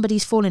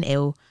somebody's fallen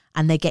ill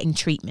and they're getting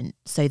treatment,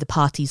 so the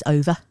party's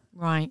over.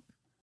 Right.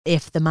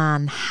 If the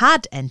man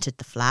had entered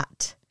the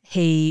flat,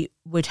 he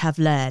would have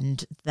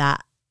learned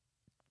that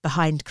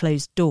behind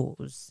closed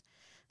doors,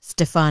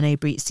 Stefano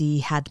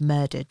Brizzi had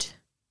murdered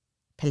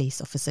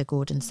police officer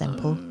Gordon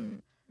Semple.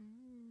 And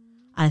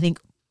I think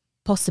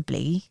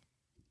possibly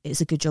it's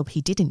a good job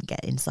he didn't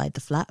get inside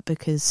the flat,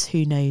 because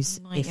who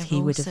knows if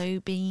he would have also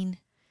been.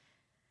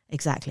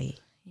 Exactly.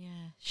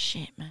 Yeah,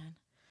 shit, man.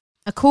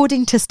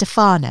 According to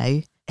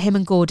Stefano, him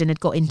and Gordon had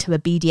got into a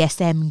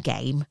BDSM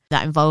game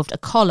that involved a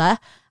collar,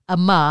 a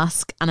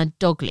mask and a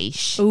dog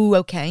leash. Oh,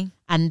 okay.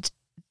 And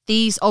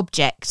these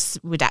objects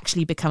would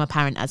actually become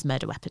apparent as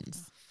murder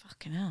weapons.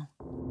 Fucking hell.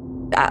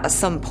 At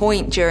some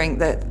point during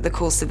the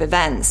course of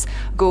events,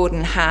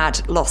 Gordon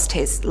had lost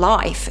his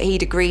life.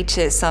 He'd agreed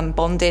to some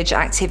bondage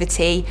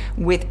activity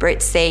with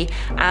Brizzi,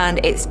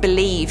 and it's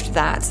believed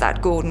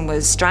that Gordon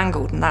was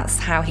strangled, and that's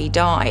how he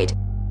died.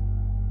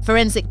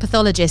 Forensic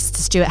pathologist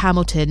Stuart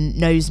Hamilton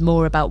knows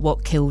more about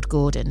what killed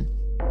Gordon.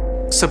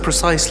 So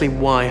precisely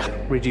why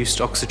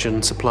reduced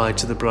oxygen supply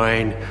to the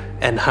brain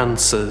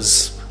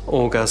enhances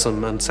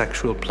orgasm and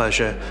sexual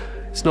pleasure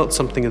is not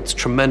something that's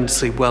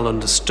tremendously well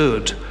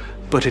understood,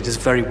 but it is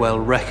very well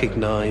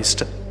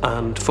recognised,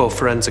 and for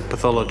forensic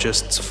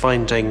pathologists,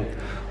 finding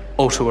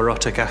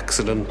autoerotic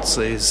accidents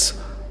is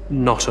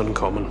not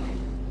uncommon.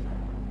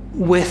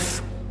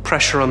 With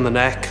pressure on the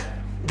neck,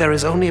 there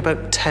is only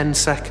about 10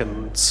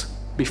 seconds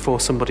before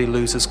somebody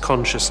loses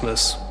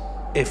consciousness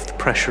if the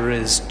pressure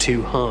is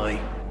too high.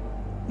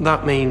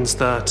 That means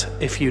that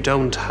if you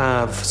don't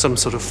have some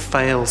sort of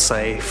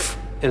fail-safe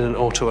in an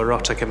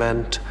autoerotic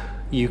event,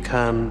 you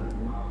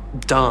can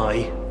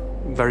die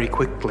very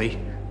quickly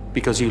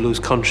because you lose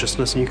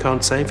consciousness and you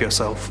can't save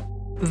yourself.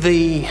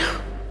 The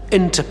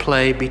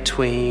interplay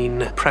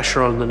between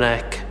pressure on the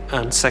neck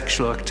and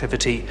sexual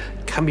activity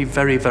can be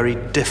very, very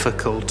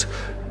difficult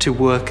to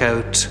work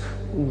out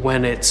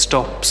when it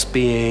stops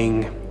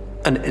being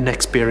an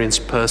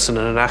inexperienced person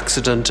in an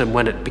accident and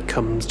when it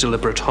becomes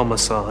deliberate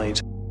homicide.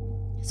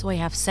 That's why you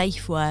have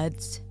safe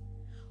words.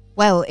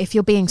 Well, if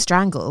you're being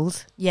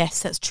strangled...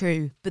 Yes, that's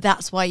true. But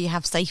that's why you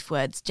have safe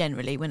words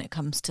generally when it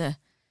comes to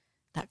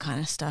that kind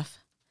of stuff.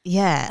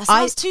 Yeah. That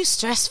sounds too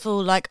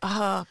stressful. Like,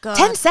 oh, God.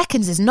 10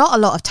 seconds is not a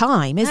lot of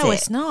time, is it? No,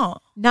 it's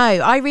not. No,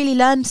 I really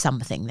learned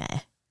something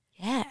there.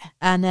 Yeah.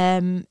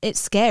 And it's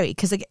scary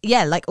because,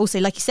 yeah, like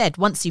you said,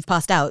 once you've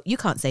passed out, you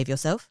can't save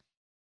yourself.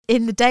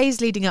 In the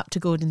days leading up to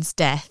Gordon's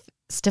death,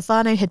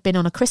 Stefano had been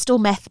on a crystal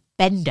meth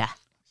bender.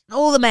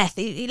 All the meth,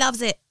 he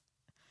loves it.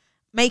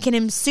 Making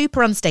him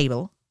super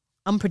unstable,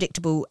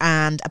 unpredictable,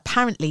 and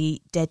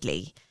apparently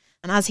deadly.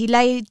 And as he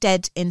lay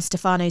dead in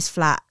Stefano's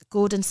flat,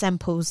 Gordon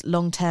Semple's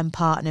long-term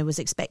partner was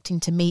expecting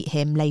to meet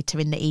him later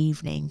in the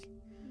evening.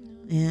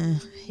 Yeah,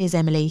 here's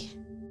Emily.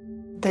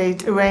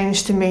 They'd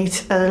arranged to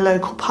meet at a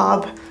local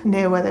pub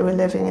near where they were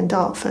living in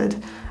Dartford,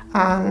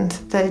 and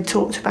they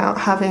talked about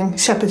having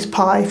shepherd's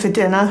pie for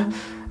dinner.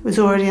 It was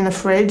already in the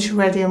fridge,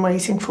 ready and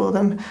waiting for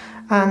them.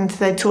 And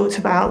they talked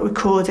about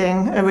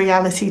recording a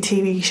reality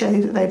TV show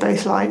that they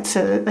both liked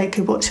so that they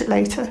could watch it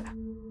later.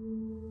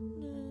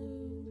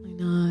 I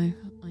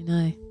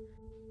know.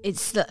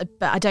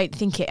 But I don't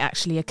think it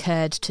actually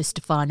occurred to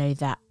Stefano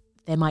that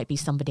there might be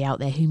somebody out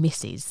there who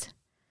misses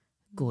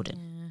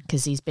Gordon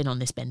because he's been on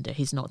this bender.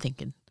 He's not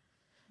thinking.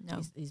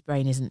 No. His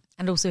brain isn't.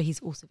 And also, he's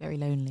also very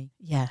lonely.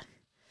 Yeah.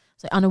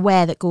 So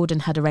unaware that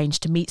Gordon had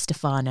arranged to meet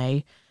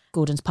Stefano,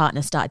 Gordon's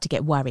partner started to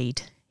get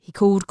worried. He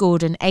called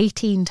Gordon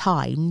 18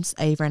 times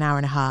over an hour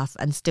and a half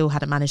and still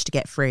hadn't managed to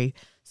get through.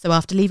 So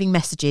after leaving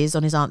messages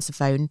on his answer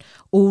phone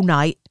all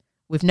night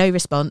with no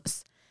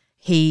response,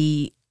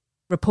 he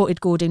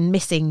reported Gordon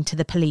missing to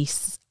the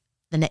police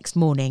the next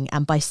morning.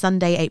 And by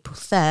Sunday, April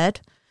 3rd,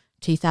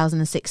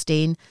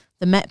 2016,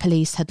 the Met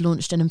Police had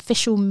launched an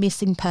official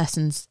missing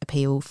persons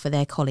appeal for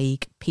their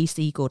colleague,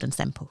 PC Gordon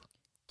Semple.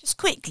 Just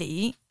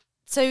quickly,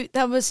 so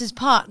that was his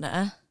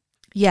partner?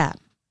 Yeah.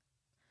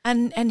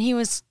 And he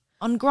was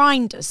on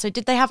Grindr, so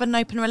did they have an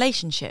open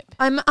relationship?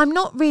 I'm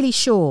not really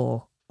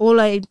sure. All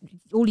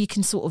you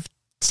can sort of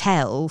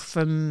tell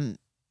from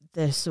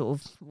the sort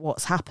of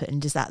what's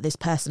happened is that this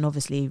person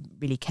obviously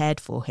really cared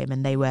for him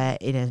and they were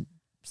in a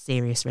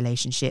serious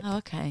relationship. Oh,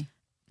 okay.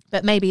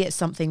 But maybe it's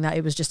something that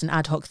it was just an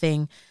ad hoc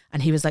thing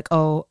and he was like,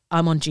 oh,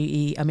 I'm on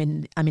duty, I'm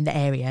in the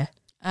area.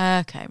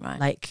 Okay, right.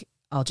 Like,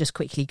 I'll just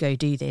quickly go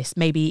do this.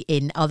 Maybe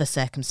in other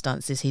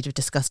circumstances he'd have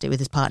discussed it with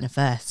his partner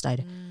first. I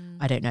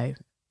don't know.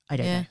 I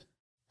don't know.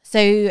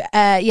 So,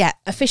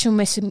 official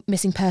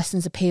missing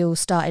persons appeal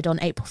started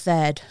on April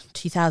 3rd,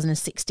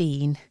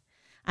 2016.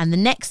 And the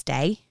next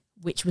day,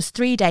 which was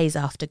 3 days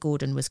after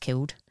Gordon was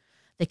killed,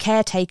 the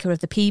caretaker of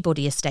the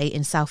Peabody estate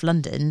in South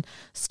London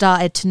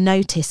started to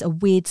notice a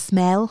weird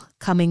smell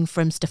coming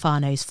from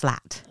Stefano's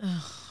flat.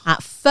 Ugh.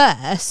 At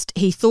first,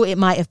 he thought it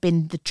might have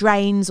been the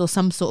drains or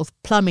some sort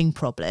of plumbing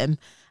problem. And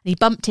he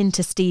bumped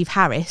into Steve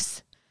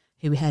Harris,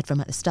 who we heard from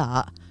at the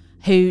start,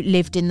 who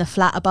lived in the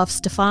flat above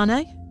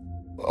Stefano.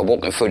 I'm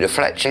walking through the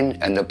flatting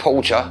and the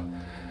porter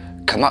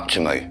come up to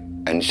me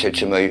and said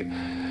to me,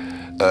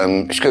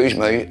 excuse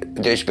me,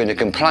 there's been a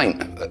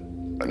complaint.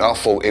 And I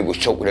thought he was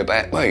talking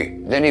about me.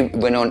 Then he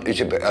went on, it's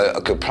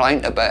a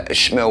complaint about a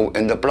smell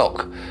in the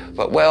block.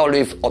 But where I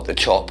live at the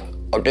top,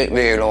 I didn't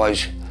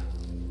realise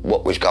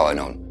what was going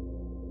on.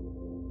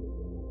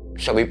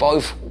 So we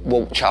both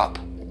walked up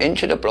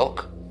into the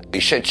block. He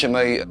said to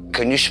me,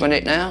 can you smell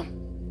it now?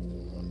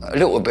 A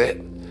little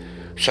bit.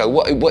 So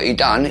what he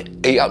done,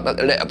 he opened up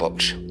the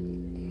letterbox.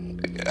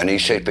 And he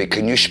said,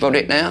 can you smell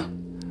it now?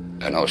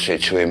 And I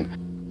said to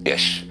him,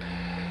 yes.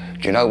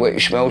 Do you know what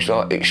it smells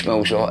like? It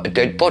smells like a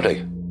dead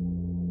body.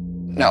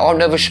 Now, I've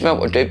never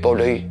smelt a dead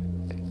body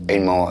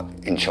in my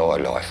entire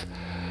life.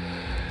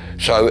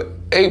 So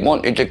he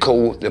wanted to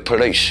call the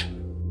police.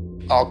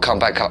 I'll come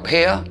back up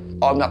here,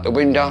 open up the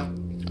window,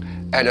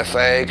 had a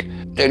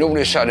fag. Then all of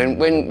a sudden,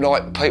 when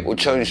people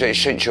turn their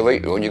central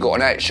heater on, you've got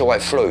an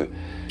outside flue.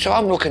 So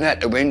I'm looking out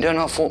the window and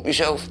I thought to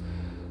myself,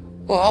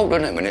 well, hold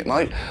on a minute,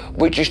 mate.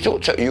 We just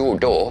knocked at your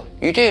door.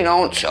 You didn't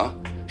answer.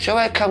 So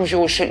how comes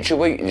your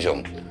central heating's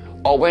on?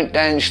 I went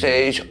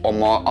downstairs on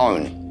my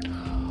own.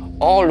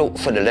 I looked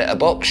for the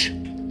letterbox.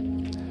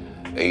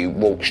 He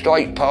walked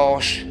straight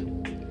past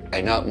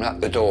and opened up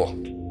the door.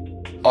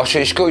 I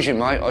said, excuse me,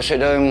 mate. I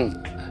said,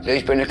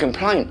 there's been a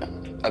complaint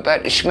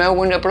about the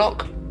smell in the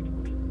block.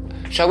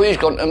 So he's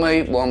gone to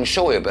me, well, I'm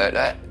sorry about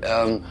that.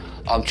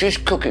 I'm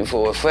just cooking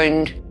for a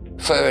friend.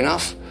 Fair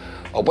enough.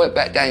 I went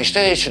back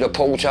downstairs to the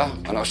porter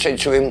and I said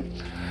to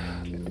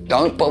him,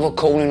 don't bother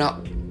calling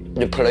up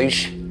the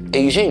police.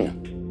 He's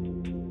in.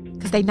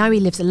 Because they know he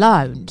lives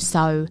alone,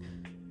 so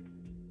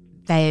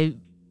I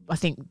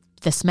think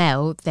the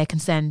smell, they're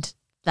concerned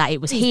that it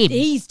was him.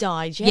 He's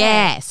died, yeah.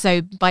 Yeah,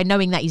 so by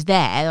knowing that he's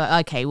there,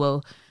 okay,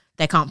 well,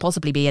 there can't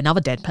possibly be another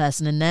dead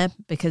person in there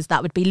because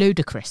that would be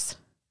ludicrous.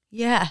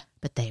 Yeah.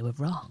 But they were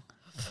wrong.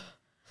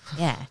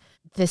 Yeah.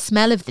 The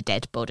smell of the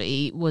dead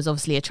body was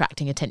obviously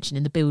attracting attention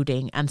in the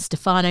building and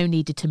Stefano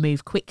needed to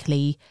move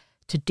quickly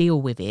to deal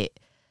with it.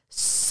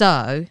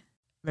 So,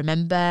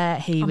 remember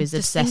he was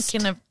obsessed...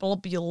 thinking of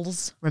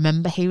globules.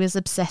 Remember he was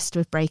obsessed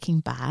with Breaking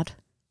Bad?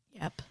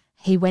 Yep.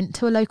 He went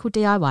to a local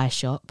DIY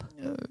shop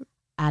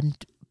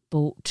and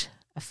bought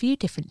a few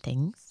different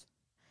things.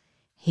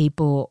 He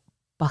bought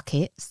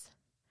buckets,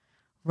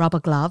 rubber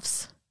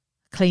gloves,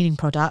 cleaning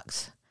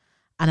products,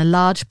 and a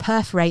large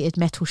perforated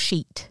metal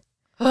sheet,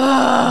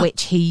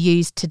 which he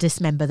used to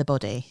dismember the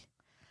body.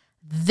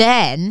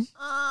 Then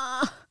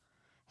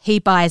he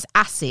buys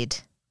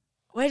acid.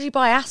 Where did you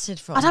buy acid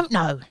from? I don't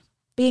know.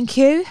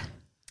 B&Q?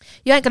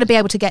 You aren't going to be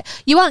able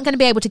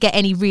to get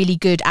any really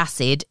good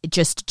acid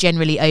just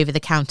generally over the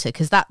counter,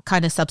 because that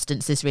kind of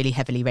substance is really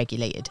heavily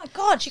regulated. Oh my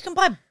God, you can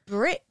buy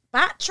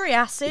battery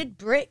acid,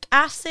 brick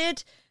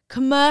acid,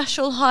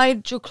 commercial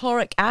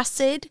hydrochloric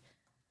acid.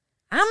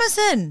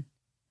 Amazon.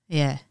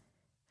 Yeah.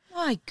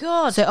 My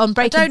God. So on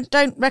Breaking...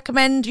 Don't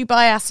recommend you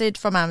buy acid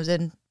from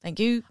Amazon. Thank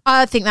you.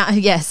 I think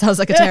that, sounds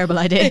like a terrible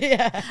idea.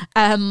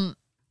 Yeah.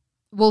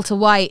 Walter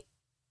White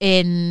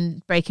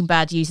in Breaking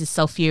Bad uses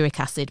sulfuric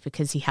acid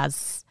because he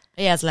has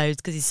loads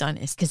because he's a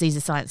scientist. Because he's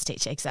a science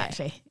teacher,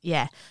 exactly.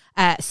 Yeah.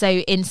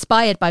 So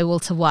inspired by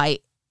Walter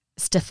White,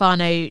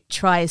 Stefano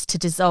tries to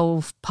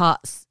dissolve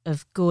parts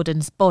of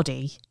Gordon's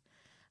body,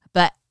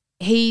 but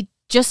he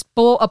just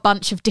bought a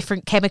bunch of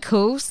different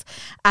chemicals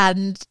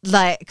and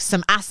like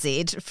some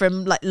acid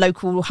from like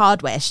local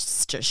hardware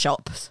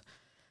shops.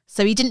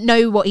 So he didn't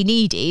know what he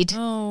needed.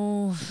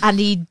 Oh. And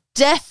he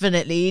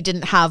definitely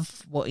didn't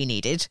have what he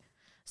needed.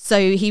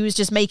 So he was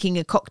just making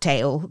a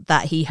cocktail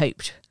that he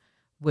hoped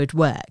would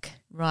work.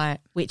 Right.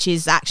 Which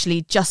is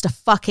actually just a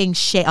fucking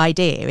shit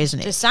idea, isn't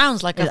it? It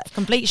sounds like a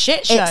complete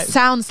shit show. It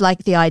sounds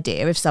like the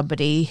idea of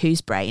somebody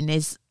whose brain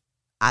is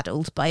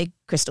addled by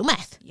crystal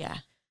meth. Yeah.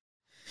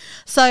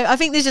 So I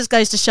think this just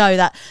goes to show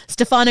that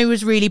Stefano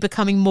was really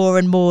becoming more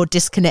and more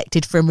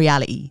disconnected from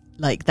reality,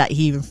 like that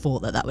he even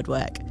thought that would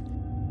work.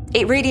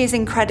 It really is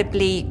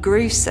incredibly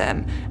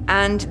gruesome,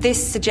 and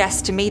this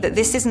suggests to me that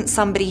this isn't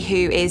somebody who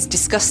is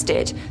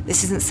disgusted.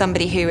 This isn't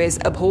somebody who is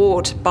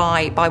abhorred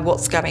by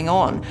what's going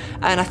on.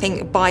 And I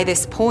think by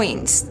this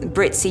point,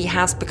 Brizzi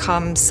has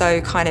become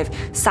so kind of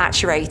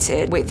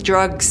saturated with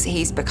drugs.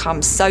 He's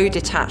become so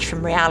detached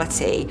from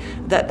reality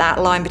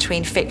that line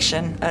between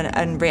fiction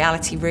and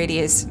reality really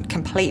is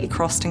completely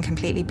crossed and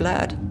completely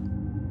blurred.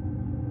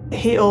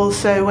 He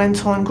also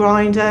went on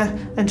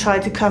Grindr and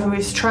tried to cover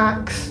his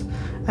tracks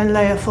and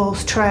lay a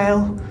false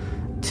trail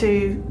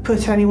to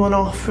put anyone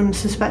off from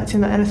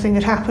suspecting that anything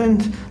had happened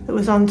that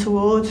was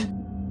untoward.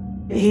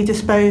 He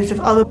disposed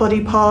of other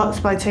body parts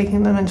by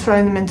taking them and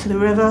throwing them into the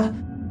river.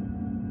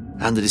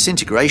 And the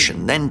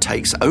disintegration then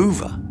takes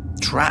over,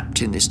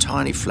 trapped in this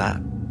tiny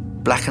flat,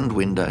 blackened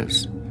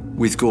windows,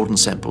 with Gordon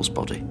Semple's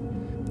body.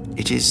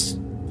 It is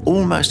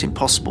almost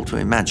impossible to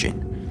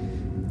imagine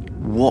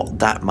what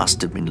that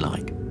must have been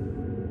like.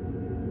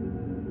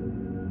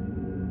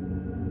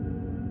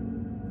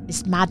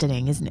 It's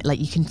maddening, isn't it? Like,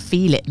 you can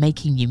feel it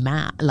making you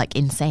mad, like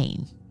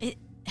insane.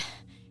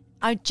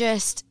 I'm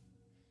just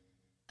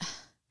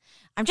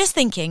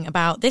thinking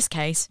about this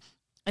case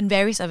and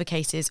various other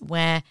cases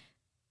where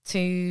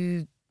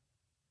to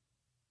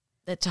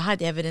hide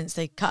the evidence,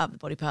 they cut up the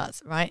body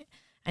parts, right?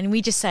 And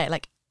we just say it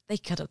like they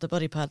cut up the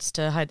body parts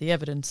to hide the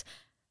evidence.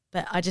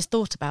 But I just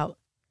thought about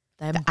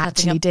them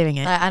actually doing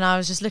it. And I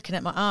was just looking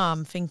at my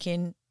arm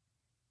thinking,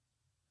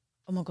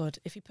 oh my God,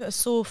 if you put a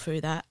saw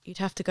through that, you'd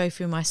have to go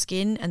through my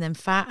skin and then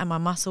fat and my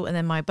muscle and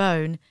then my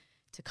bone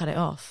to cut it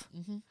off.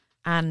 Mm-hmm.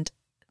 And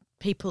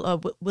people are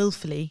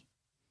willfully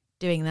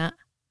doing that,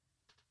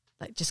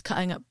 like just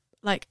cutting up.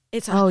 Like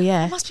it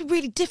must be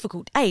really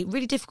difficult.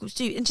 Really difficult to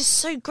do, and just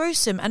so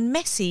gruesome and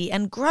messy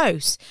and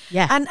gross.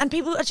 Yeah, and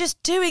people are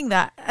just doing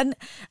that, and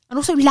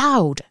also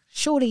loud.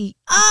 Surely you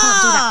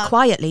can't do that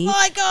quietly.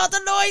 My God, the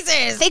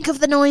noises! Think of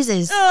the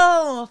noises.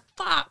 Oh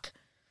fuck!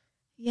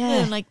 Yeah, I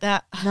don't like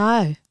that.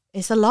 No,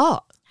 it's a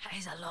lot. That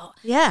is a lot.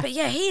 Yeah, but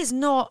yeah, he is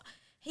not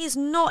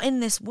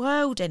in this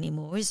world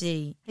anymore, is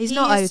he? He's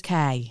not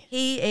okay.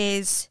 He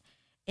is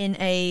in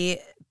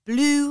a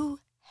blue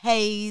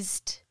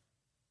hazed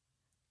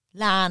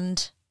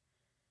land.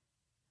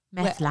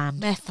 Meth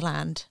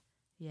land.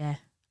 Yeah.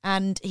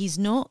 And he's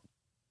not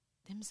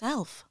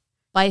himself.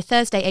 By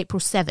Thursday, April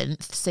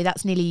 7th, so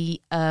that's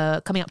nearly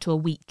coming up to a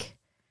week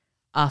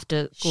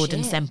after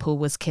Gordon Semple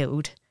was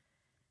killed.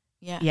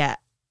 Yeah. Yeah.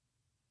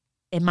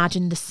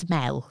 Imagine the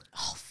smell.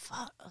 Oh,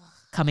 fuck.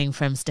 Coming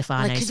from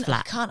Stefano's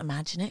flat. I can't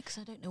imagine it because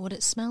I don't know what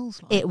it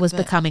smells like. It was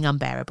becoming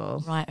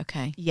unbearable. Right,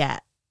 okay. Yeah.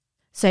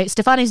 So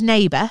Stefano's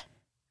neighbour,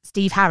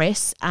 Steve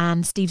Harris,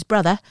 and Steve's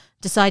brother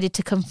decided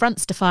to confront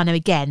Stefano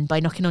again by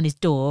knocking on his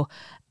door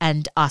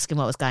and asking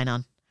what was going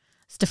on.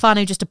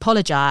 Stefano just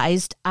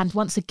apologised and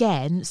once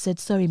again said,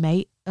 "Sorry,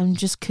 mate, I'm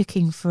just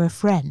cooking for a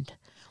friend."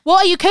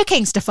 What are you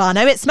cooking,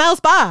 Stefano? It smells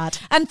bad.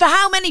 And for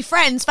how many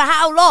friends? For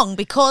how long?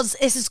 Because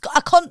it's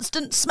a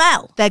constant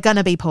smell. They're going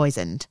to be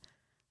poisoned.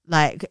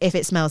 Like, if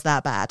it smells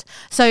that bad.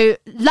 So,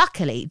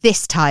 luckily,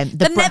 this time...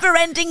 The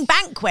never-ending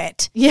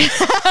banquet. Yeah.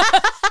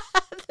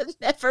 The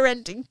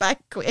never-ending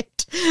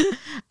banquet.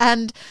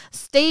 And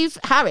Steve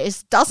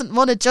Harris doesn't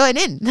want to join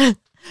in.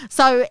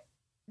 So,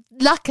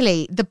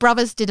 luckily, the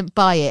brothers didn't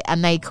buy it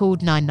and they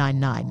called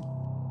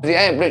 999. The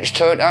ambulance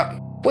turned up.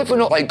 Whether or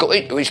not they got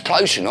into his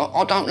place or not,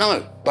 I don't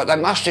know. But they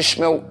must have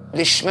smelled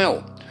this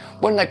smell.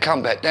 When they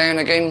come back down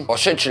again, I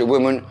said to the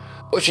woman,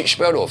 What's it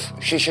smelled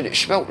of? She said it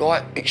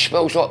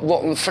smells like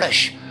rotten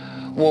flesh.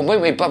 Well,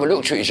 when my brother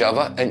looked at each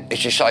other and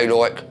she say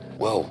like,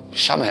 well,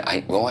 something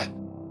ain't right.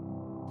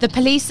 The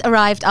police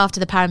arrived after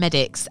the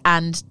paramedics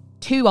and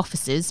 2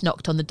 officers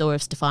knocked on the door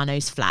of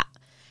Stefano's flat.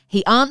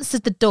 He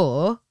answered the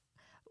door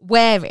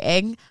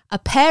wearing a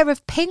pair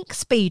of pink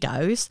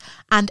Speedos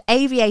and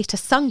aviator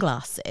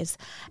sunglasses,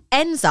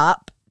 ends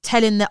up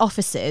telling the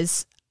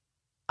officers,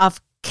 I've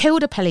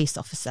killed a police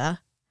officer.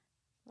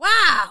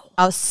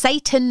 Wow.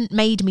 Satan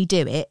made me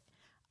do it.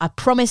 I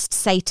promised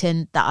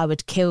Satan that I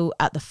would kill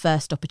at the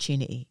first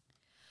opportunity.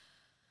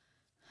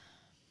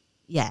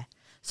 Yeah.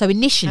 So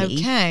initially...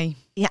 Okay.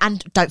 Yeah,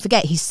 and don't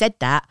forget, he said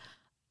that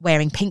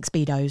wearing pink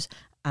Speedos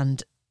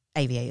and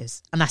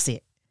aviators, and that's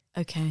it.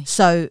 Okay.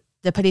 So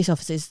the police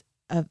officers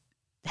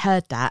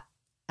heard that,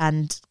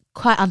 and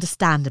quite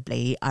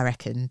understandably, I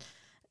reckon,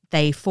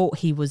 they thought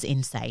he was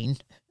insane.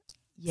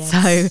 Yes.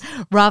 So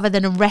rather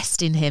than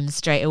arresting him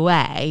straight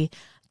away,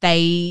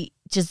 they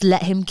just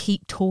let him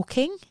keep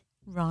talking.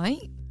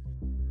 Right.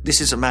 This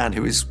is a man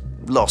who has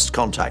lost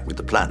contact with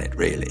the planet,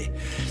 really.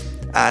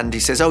 And he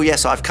says, oh,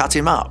 yes, I've cut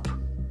him up.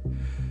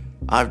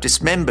 I've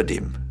dismembered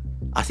him.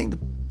 I think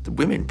the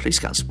women police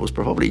constable was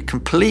probably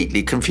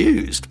completely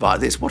confused by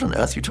this. What on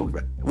earth are you talking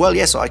about? Well,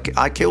 yes, I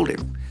killed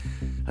him.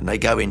 And they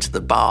go into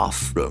the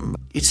bathroom.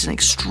 It's an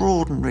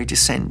extraordinary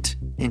descent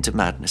into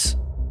madness.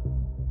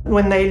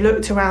 When they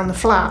looked around the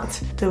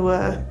flat, there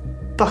were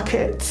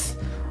buckets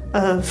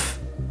of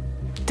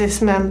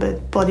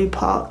dismembered body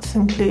parts,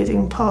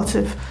 including part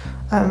of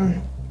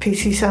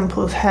PC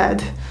Semple's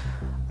head.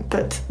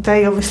 But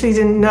they obviously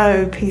didn't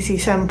know PC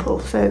Semple,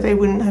 so they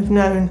wouldn't have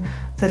known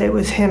that it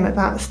was him at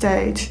that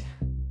stage.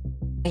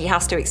 He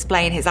has to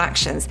explain his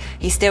actions.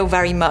 He's still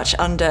very much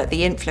under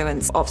the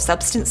influence of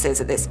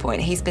substances at this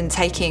point. He's been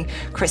taking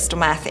crystal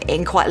meth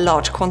in quite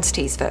large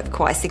quantities for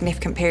quite a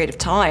significant period of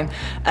time.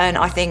 And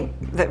I think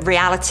that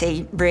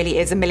reality really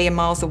is a million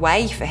miles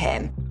away for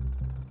him.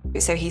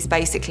 So he's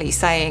basically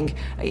saying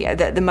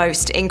that the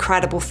most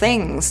incredible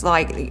things,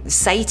 like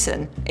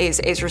Satan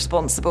is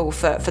responsible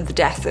for the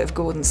death of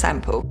Gordon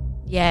Semple.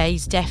 Yeah,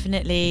 he's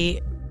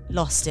definitely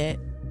lost it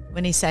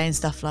when he's saying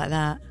stuff like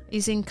that.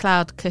 He's in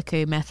cloud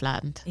cuckoo meth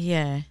land.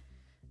 Yeah.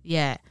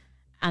 Yeah.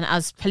 And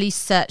as police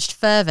searched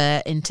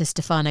further into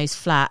Stefano's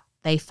flat,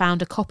 they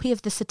found a copy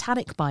of the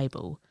Satanic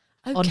Bible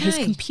on his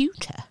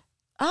computer.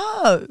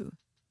 Oh.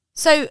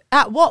 So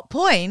at what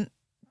point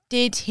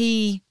did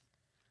he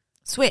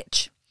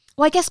switch?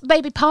 Well, I guess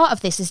maybe part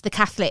of this is the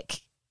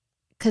Catholic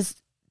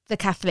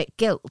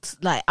guilt.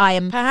 Like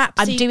I'm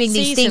doing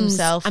these things.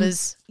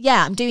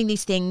 I'm doing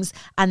these things,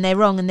 and they're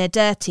wrong and they're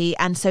dirty,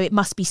 and so it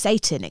must be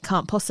Satan. It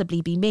can't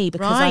possibly be me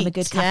because I'm a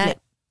good Catholic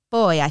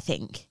boy. I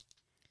think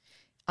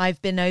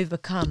I've been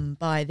overcome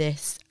by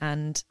this,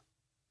 and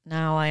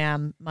now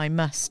I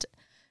must,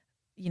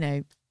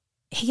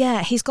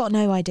 Yeah, he's got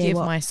no idea. Give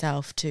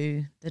myself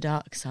to the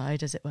dark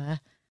side, as it were.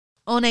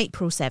 On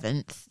April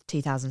 7th,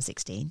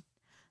 2016.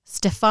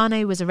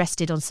 Stefano was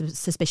arrested on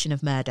suspicion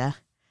of murder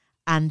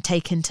and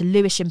taken to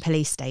Lewisham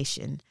Police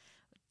Station.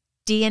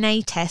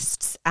 DNA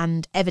tests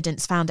and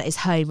evidence found at his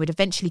home would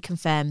eventually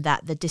confirm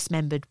that the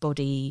dismembered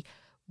body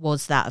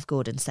was that of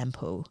Gordon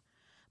Semple.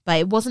 But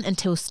it wasn't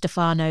until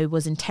Stefano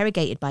was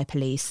interrogated by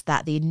police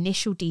that the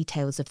initial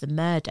details of the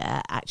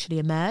murder actually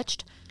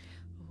emerged.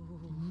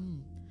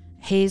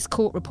 Here's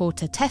court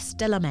reporter Tess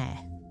Delamere.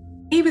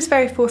 He was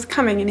very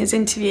forthcoming in his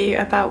interview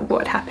about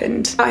what had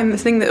happened. And the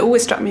thing that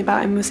always struck me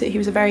about him was that he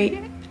was a very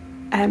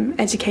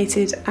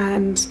educated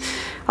and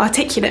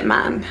articulate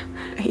man.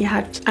 He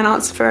had an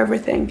answer for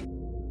everything.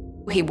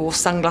 He wore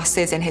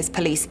sunglasses in his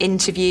police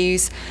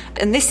interviews,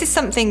 and this is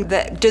something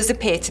that does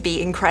appear to be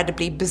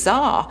incredibly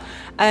bizarre.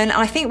 And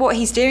I think what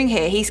he's doing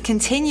here, he's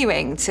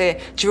continuing to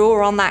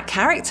draw on that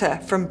character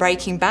from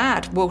Breaking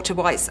Bad, Walter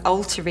White's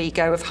alter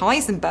ego of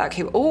Heisenberg,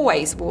 who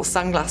always wore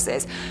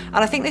sunglasses. And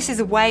I think this is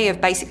a way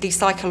of basically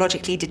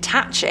psychologically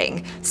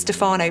detaching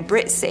Stefano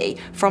Brizzi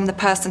from the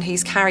person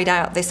who's carried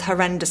out this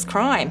horrendous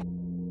crime.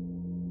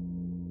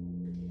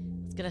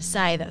 I was going to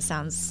say, that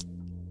sounds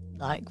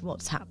like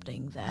what's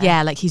happening there.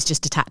 Yeah, like he's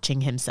just detaching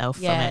himself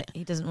from it.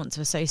 He doesn't want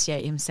to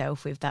associate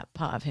himself with that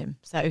part of him.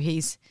 So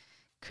he's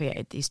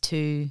created these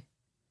 2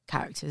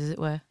 characters, as it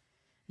were.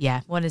 Yeah.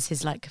 One is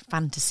his like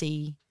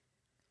fantasy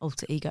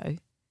alter ego,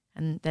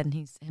 and then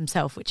he's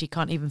himself, which he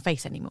can't even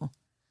face anymore.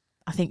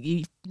 I think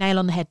you nail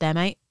on the head there,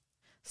 mate.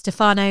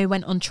 Stefano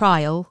went on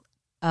trial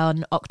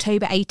on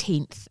October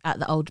 18th at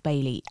the Old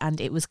Bailey,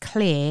 and it was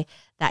clear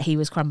that he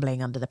was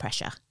crumbling under the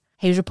pressure.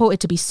 He was reported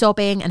to be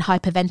sobbing and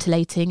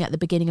hyperventilating at the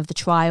beginning of the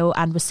trial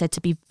and was said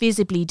to be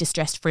visibly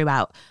distressed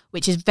throughout,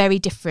 which is very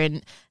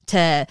different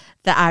to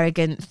the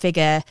arrogant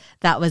figure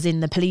that was in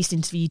the police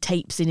interview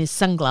tapes in his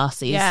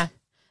sunglasses. Yeah.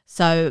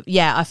 So,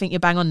 yeah, I think you're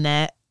bang on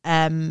there.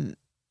 The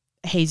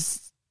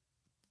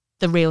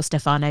real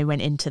Stefano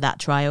went into that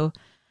trial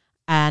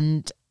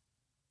and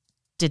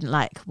didn't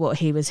like what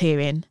he was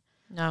hearing.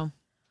 No.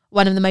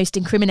 One of the most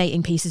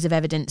incriminating pieces of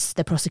evidence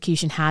the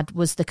prosecution had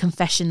was the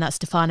confession that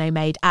Stefano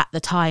made at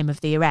the time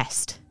of the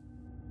arrest.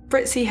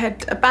 Brizzi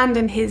had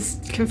abandoned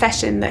his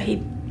confession that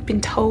he'd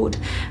been told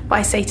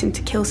by Satan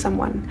to kill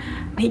someone.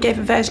 He gave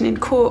a version in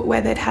court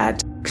where they'd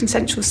had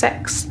consensual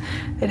sex,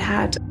 they'd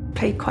had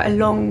played quite a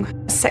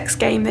long sex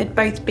game, they'd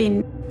both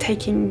been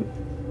taking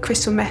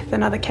crystal meth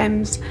and other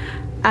chems,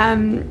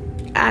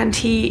 and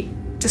he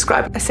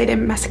described a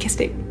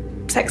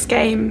sadomasochistic sex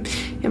game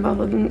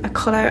involving a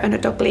collar and a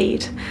dog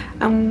lead.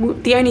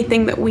 And the only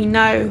thing that we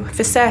know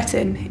for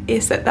certain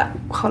is that that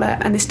collar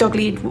and this dog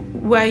lead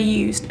were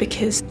used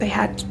because they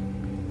had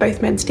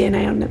both men's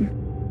DNA on them.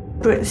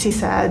 Brizzi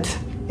said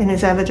in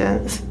his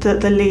evidence that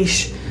the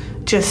leash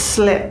just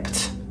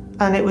slipped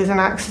and it was an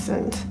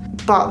accident.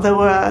 But there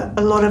were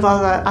a lot of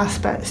other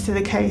aspects to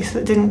the case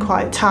that didn't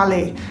quite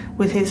tally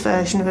with his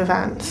version of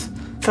events.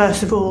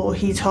 First of all,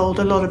 he told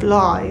a lot of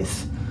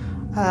lies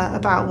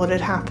about what had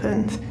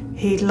happened.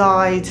 He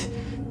lied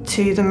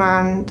to the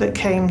man that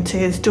came to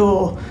his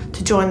door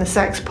to join the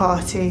sex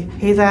party.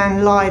 He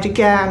then lied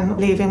again,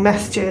 leaving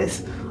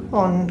messages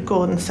on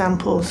Gordon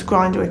Semple's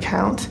Grindr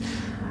account.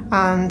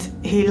 And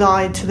he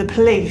lied to the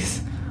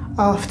police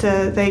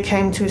after they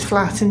came to his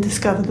flat and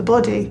discovered the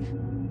body.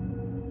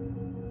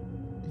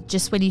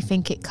 Just when you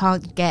think it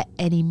can't get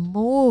any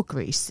more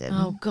gruesome.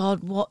 Oh,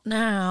 God, what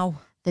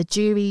now? The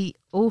jury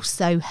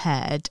also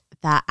heard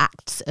that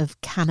acts of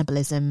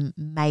cannibalism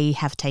may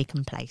have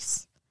taken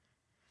place.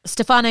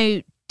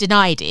 Stefano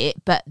denied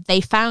it, but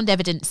they found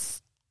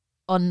evidence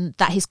on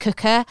that his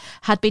cooker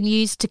had been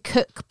used to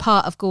cook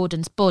part of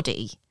Gordon's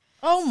body.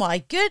 Oh,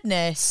 my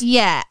goodness.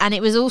 Yeah, and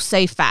it was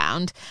also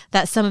found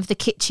that some of the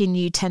kitchen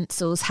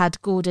utensils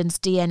had Gordon's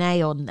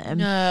DNA on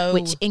them,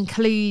 which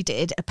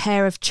included a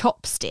pair of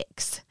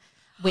chopsticks,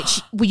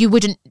 which you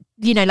wouldn't,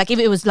 like if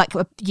it was like,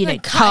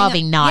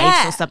 carving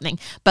knives or something.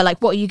 But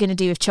like, what are you going to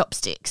do with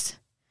chopsticks?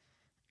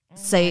 Oh,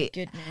 my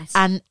goodness.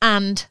 And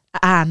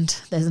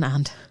there's an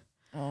and.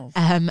 Oh.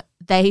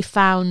 They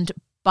found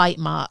bite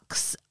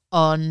marks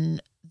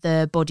on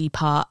the body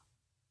part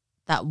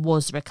that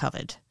was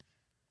recovered.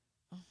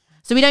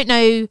 So we don't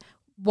know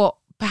what,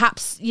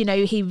 perhaps, he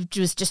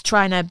was just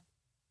trying to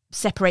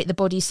separate the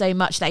body so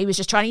much that he was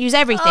just trying to use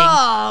everything.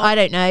 Oh. I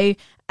don't know.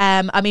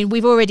 I mean,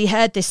 we've already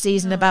heard this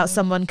season about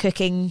someone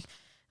cooking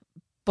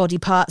body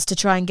parts to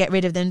try and get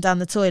rid of them down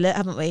the toilet,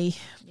 haven't we?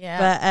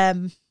 Yeah.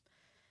 But,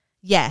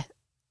 yeah.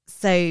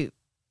 So,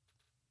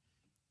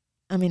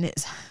 I mean,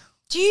 it's...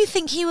 Do you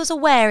think he was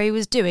aware he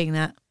was doing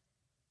that?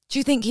 Do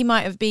you think he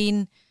might have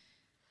been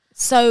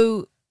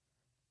so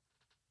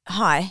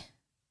high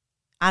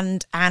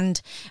and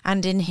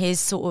in his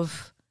sort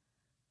of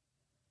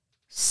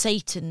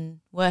Satan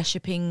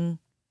worshipping,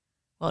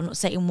 well, not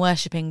Satan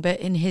worshipping, but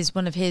in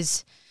one of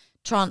his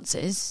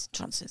trances,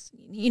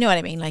 you know what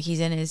I mean? Like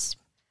he's in his...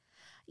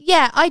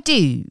 Yeah, I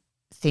do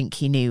think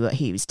he knew what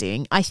he was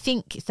doing. I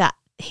think that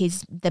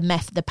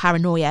the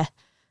paranoia,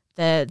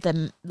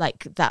 the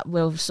that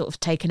will sort of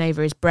taken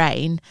over his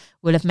brain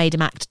will have made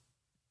him act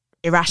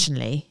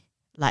irrationally,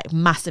 like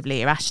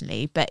massively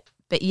irrationally. But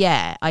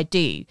yeah, I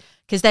do,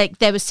 because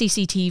there was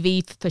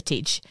CCTV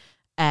footage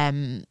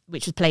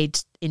which was played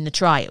in the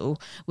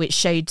trial, which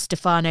showed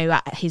Stefano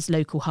at his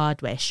local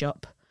hardware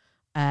shop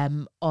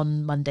on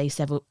Monday,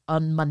 April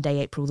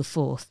the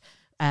 4th,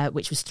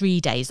 which was 3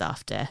 days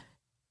after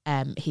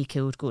he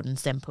killed Gordon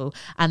Semple,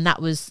 and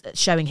that was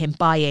showing him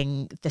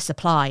buying the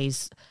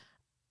supplies,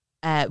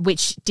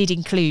 which did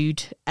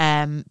include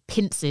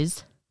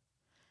pincers,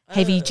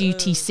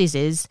 heavy-duty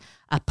scissors,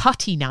 a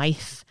putty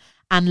knife,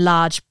 and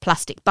large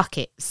plastic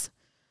buckets.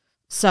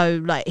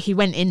 So, like, he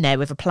went in there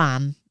with a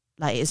plan.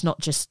 Like, it's not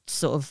just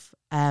sort of,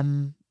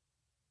 I'm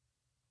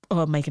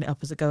making it up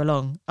as I go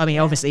along. I mean,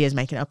 obviously he is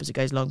making it up as it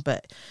goes along,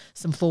 but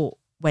some thought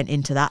went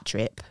into that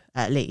trip,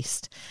 at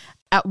least.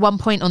 At one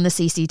point on the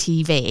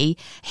CCTV,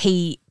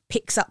 he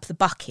picks up the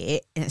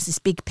bucket, and it's this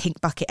big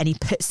pink bucket, and he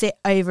puts it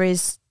over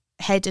his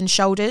head and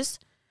shoulders.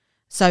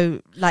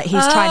 So, like,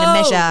 he's trying to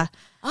measure...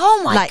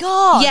 Oh, my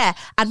God. Yeah,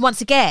 and once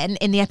again,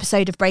 in the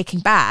episode of Breaking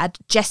Bad,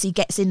 Jesse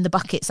gets in the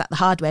buckets at the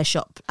hardware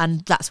shop,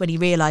 and that's when he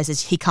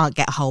realises he can't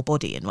get a whole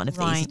body in one of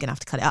these. He's going to have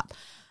to cut it up.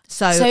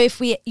 So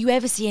if you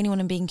ever see anyone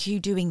in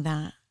B&Q doing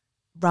that,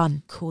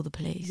 run. Call the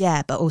police.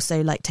 Yeah, but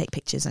also, like, take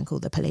pictures and call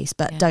the police,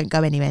 but don't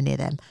go anywhere near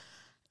them.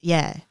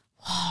 Yeah.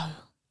 Whoa.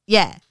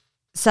 Yeah.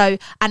 So,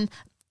 and...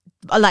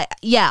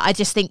 I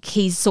just think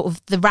he's sort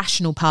of the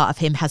rational part of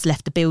him has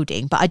left the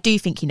building, but I do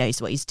think he knows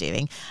what he's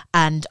doing,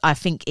 and I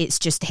think it's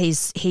just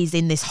he's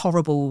in this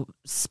horrible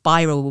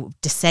spiral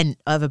descent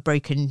of a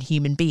broken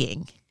human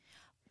being.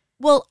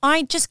 Well,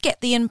 I just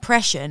get the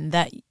impression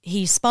that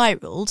he's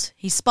spiraled.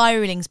 He's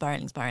spiraling,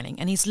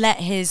 and he's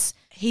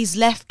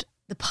left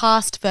the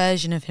past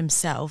version of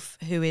himself,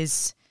 who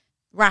is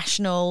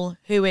rational,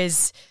 who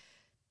is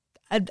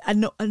a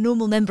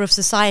normal member of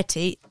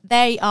society.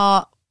 They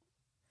are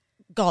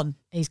gone.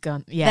 He's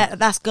gone. Yeah,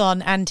 that's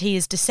gone, and he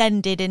has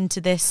descended into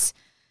this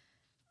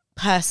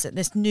person,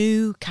 this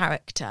new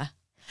character.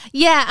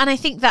 Yeah, and I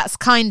think that's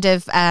kind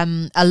of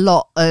a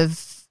lot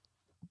of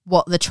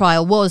what the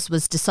trial was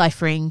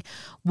deciphering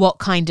what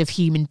kind of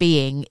human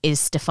being is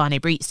Stefano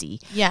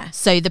Brizzi. Yeah.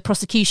 So the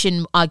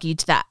prosecution argued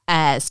that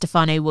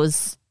Stefano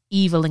was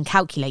evil and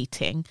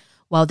calculating,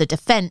 while the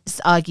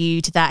defence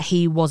argued that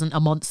he wasn't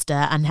a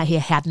monster and he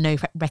had no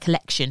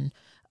recollection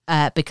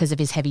because of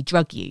his heavy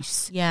drug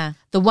use. Yeah.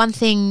 The one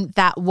thing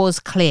that was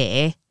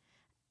clear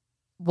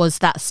was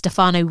that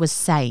Stefano was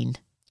sane.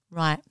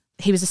 Right.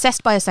 He was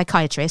assessed by a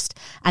psychiatrist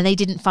and they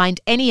didn't find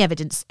any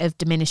evidence of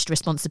diminished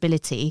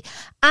responsibility.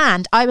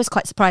 And I was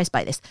quite surprised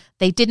by this.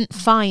 They didn't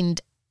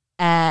find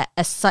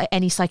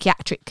any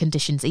psychiatric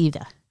conditions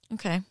either.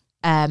 Okay.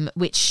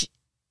 Which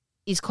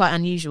is quite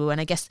unusual. And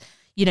I guess,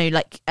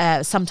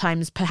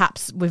 sometimes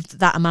perhaps with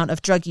that amount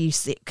of drug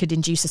use, it could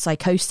induce a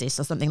psychosis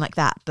or something like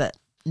that. But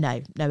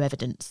no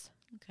evidence.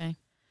 Okay.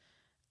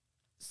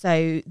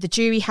 So the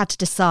jury had to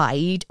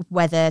decide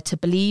whether to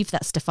believe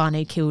that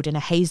Stefano killed in a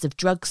haze of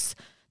drugs,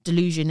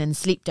 delusion and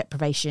sleep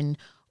deprivation,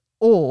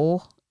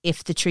 or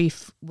if the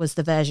truth was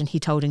the version he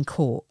told in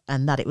court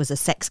and that it was a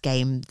sex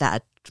game that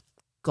had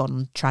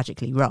gone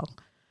tragically wrong.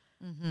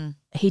 Mm-hmm.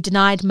 He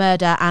denied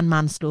murder and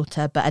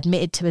manslaughter, but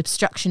admitted to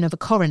obstruction of a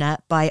coroner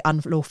by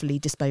unlawfully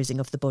disposing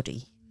of the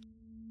body.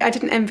 I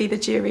didn't envy the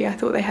jury. I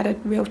thought they had a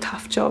real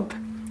tough job.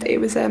 It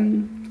was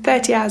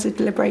 30 hours of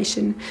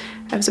deliberation.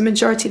 There was a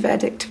majority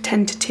verdict of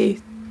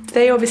 10-2.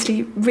 They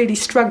obviously really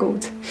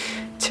struggled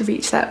to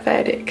reach that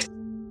verdict.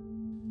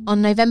 On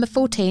November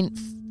 14th,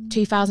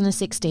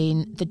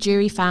 2016, the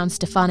jury found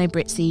Stefano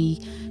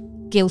Brizzi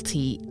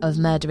guilty of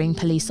murdering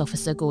police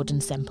officer Gordon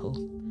Semple.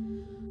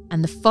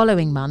 And the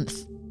following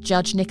month,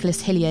 Judge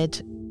Nicholas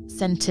Hilliard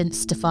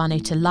sentenced Stefano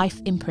to life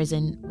in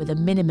prison with a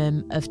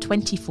minimum of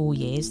 24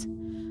 years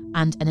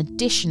and an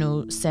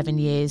additional 7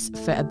 years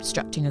for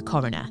obstructing a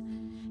coroner.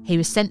 He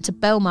was sent to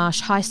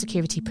Belmarsh High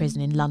Security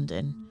Prison in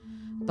London.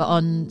 But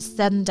on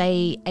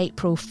Sunday,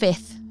 April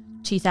 5th,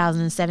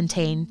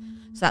 2017,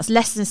 so that's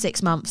less than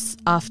 6 months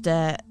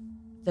after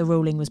the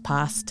ruling was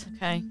passed.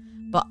 Okay.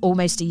 But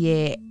almost a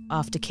year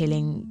after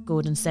killing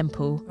Gordon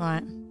Semple.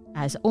 Right.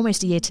 As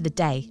almost a year to the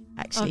day,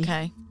 actually.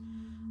 Okay.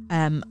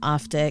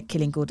 After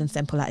killing Gordon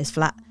Semple at his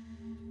flat,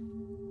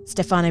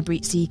 Stefano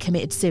Brizzi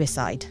committed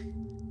suicide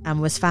and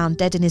was found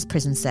dead in his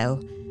prison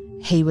cell.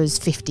 He was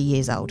 50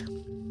 years old.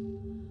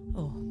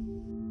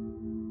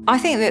 I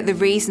think that the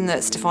reason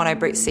that Stefano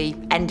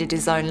Brizzi ended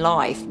his own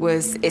life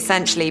was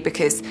essentially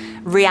because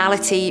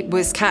reality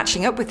was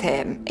catching up with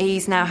him.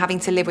 He's now having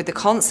to live with the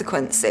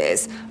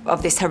consequences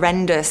of this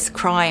horrendous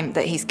crime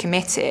that he's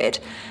committed.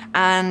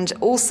 And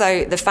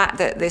also the fact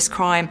that this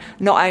crime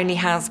not only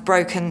has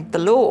broken the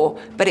law,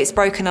 but it's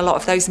broken a lot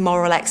of those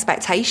moral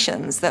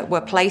expectations that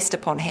were placed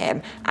upon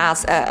him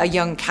as a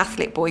young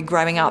Catholic boy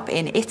growing up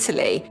in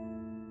Italy.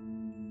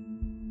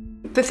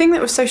 The thing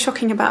that was so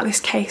shocking about this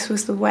case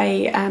was the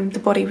way the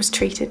body was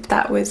treated.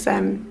 That was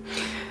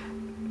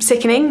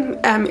sickening.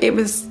 It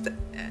was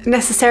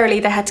necessarily,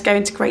 they had to go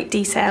into great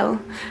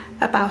detail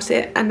about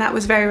it, and that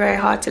was very, very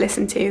hard to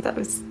listen to. That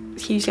was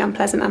hugely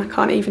unpleasant, and I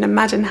can't even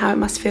imagine how it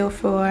must feel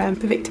for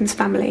the victim's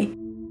family.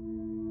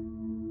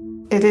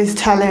 It is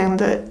telling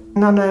that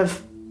none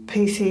of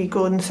PC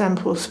Gordon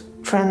Semple's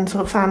friends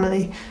or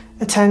family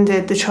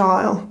attended the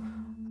trial.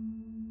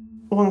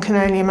 One can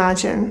only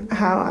imagine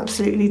how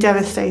absolutely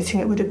devastating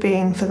it would have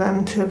been for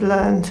them to have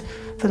learned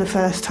for the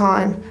first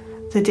time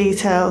the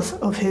details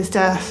of his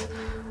death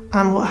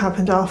and what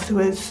happened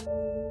afterwards.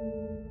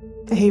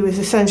 He was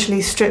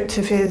essentially stripped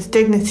of his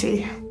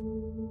dignity.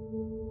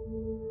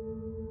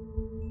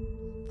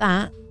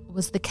 That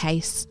was the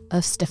case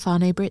of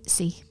Stefano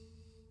Brizzi.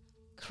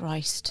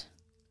 Christ.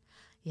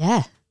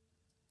 Yeah.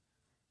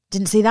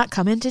 Didn't see that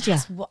coming, did you?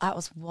 That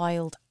was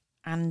wild,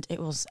 and it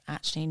was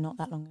actually not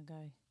that long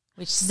ago.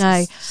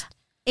 No.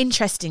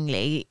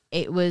 Interestingly,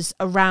 it was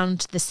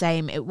around the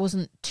same. It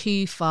wasn't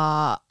too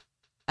far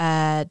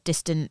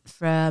distant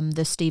from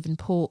the Stephen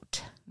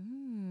Port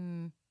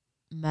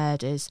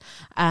murders.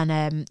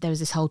 And there was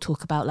this whole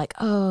talk about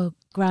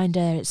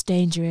Grindr, it's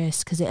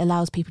dangerous because it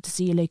allows people to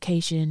see your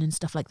location and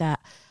stuff like that.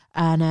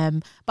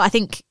 And but I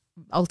think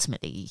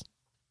ultimately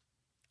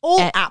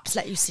all apps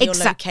let you see your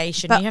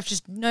location. But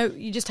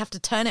you just have to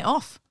turn it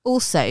off.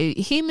 Also,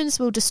 humans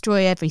will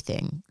destroy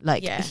everything.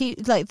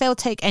 They'll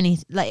take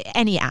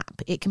any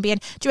app. It can be. Do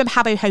you remember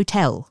Habbo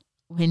Hotel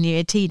when you were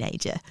a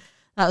teenager?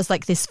 That was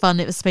this fun.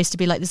 It was supposed to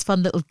be this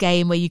fun little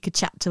game where you could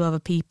chat to other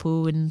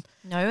people and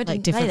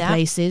different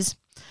places.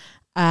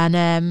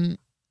 And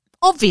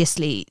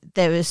obviously,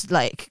 there was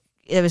going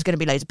to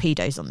be loads of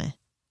pedos on there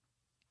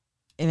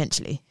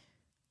eventually.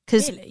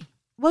 Really?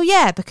 Well,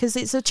 yeah, because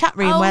it's a chat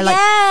room where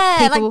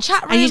people,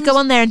 chat rooms. And you'd go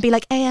on there and be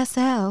like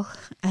ASL,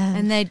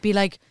 and they'd be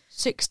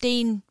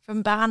 16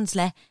 from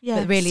Barnsley,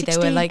 but really they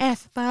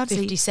were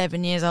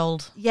 57 years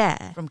old.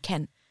 Yeah, from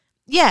Kent.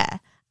 Yeah,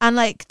 and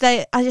I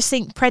just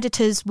think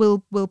predators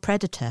will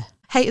predator.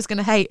 Haters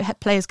gonna hate,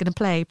 players gonna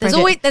play. There's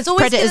always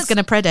predators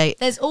gonna predate.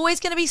 There's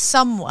always gonna be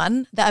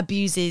someone that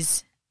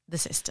abuses the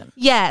system.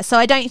 Yeah, so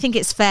I don't think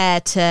it's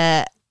fair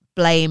to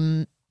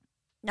blame.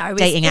 No,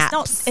 dating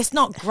apps. It's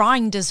not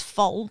Grindr's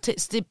fault.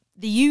 It's the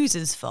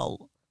user's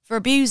fault for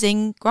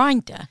abusing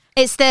Grindr.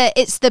 It's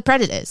the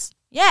predators.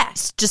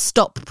 Yes. Just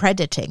stop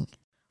predating.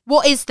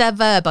 What is the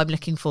verb I'm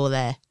looking for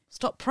there?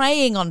 Stop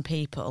preying on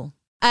people.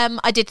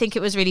 I did think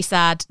it was really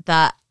sad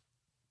that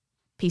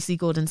PC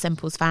Gordon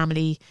Semple's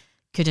family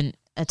couldn't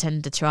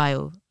attend the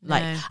trial.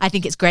 Like, No. I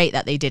think it's great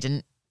that they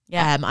didn't.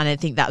 Yeah. And I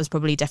think that was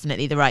probably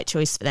definitely the right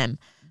choice for them.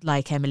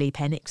 Like Emily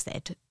Pennick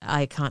said,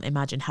 I can't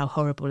imagine how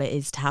horrible it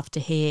is to have to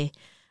hear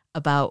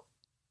about.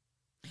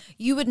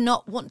 You would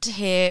not want to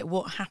hear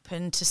what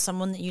happened to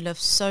someone that you love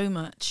so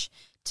much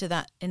to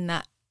that in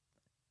that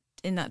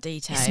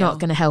detail. It's not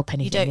going to help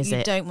anything, is it?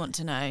 You don't want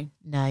to know.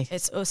 No.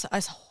 It's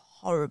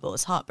horrible.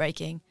 It's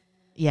heartbreaking.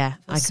 Yeah.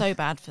 It's so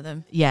bad for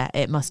them. Yeah,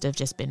 it must have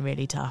just been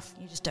really tough.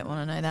 You just don't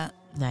want to know that.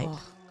 No.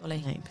 Oh,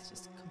 golly. Nope. It's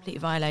just a complete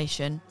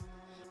violation.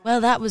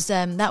 Well, that was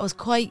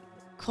quite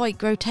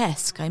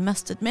grotesque, I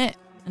must admit.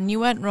 And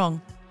you weren't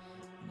wrong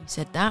when you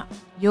said that.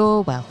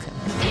 You're welcome.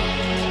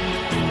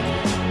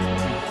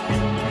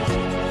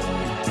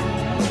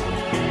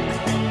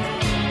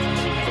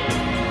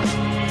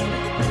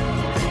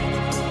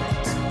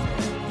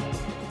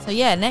 So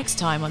yeah, next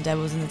time on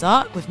Devils in the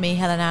Dark with me,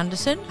 Helen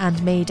Anderson.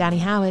 And me, Danny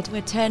Howard.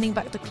 We're turning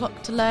back the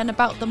clock to learn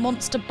about the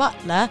monster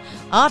butler,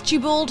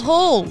 Archibald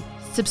Hall.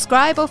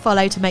 Subscribe or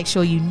follow to make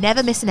sure you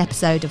never miss an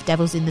episode of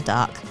Devils in the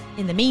Dark.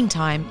 In the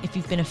meantime, if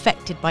you've been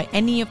affected by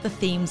any of the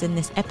themes in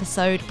this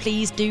episode,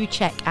 please do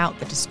check out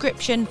the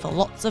description for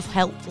lots of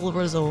helpful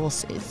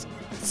resources.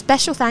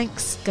 Special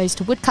thanks goes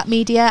to Woodcut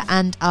Media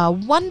and our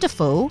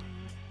wonderful,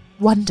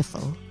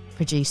 wonderful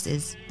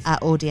producers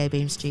at Audio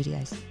Boom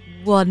Studios.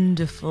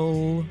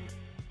 Wonderful.